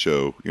main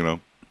show,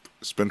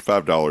 spend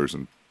 $5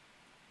 and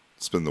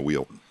spin the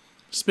wheel.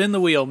 Spin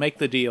the wheel, make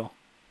the deal.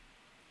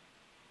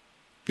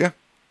 Yeah,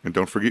 and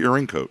don't forget your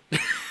raincoat.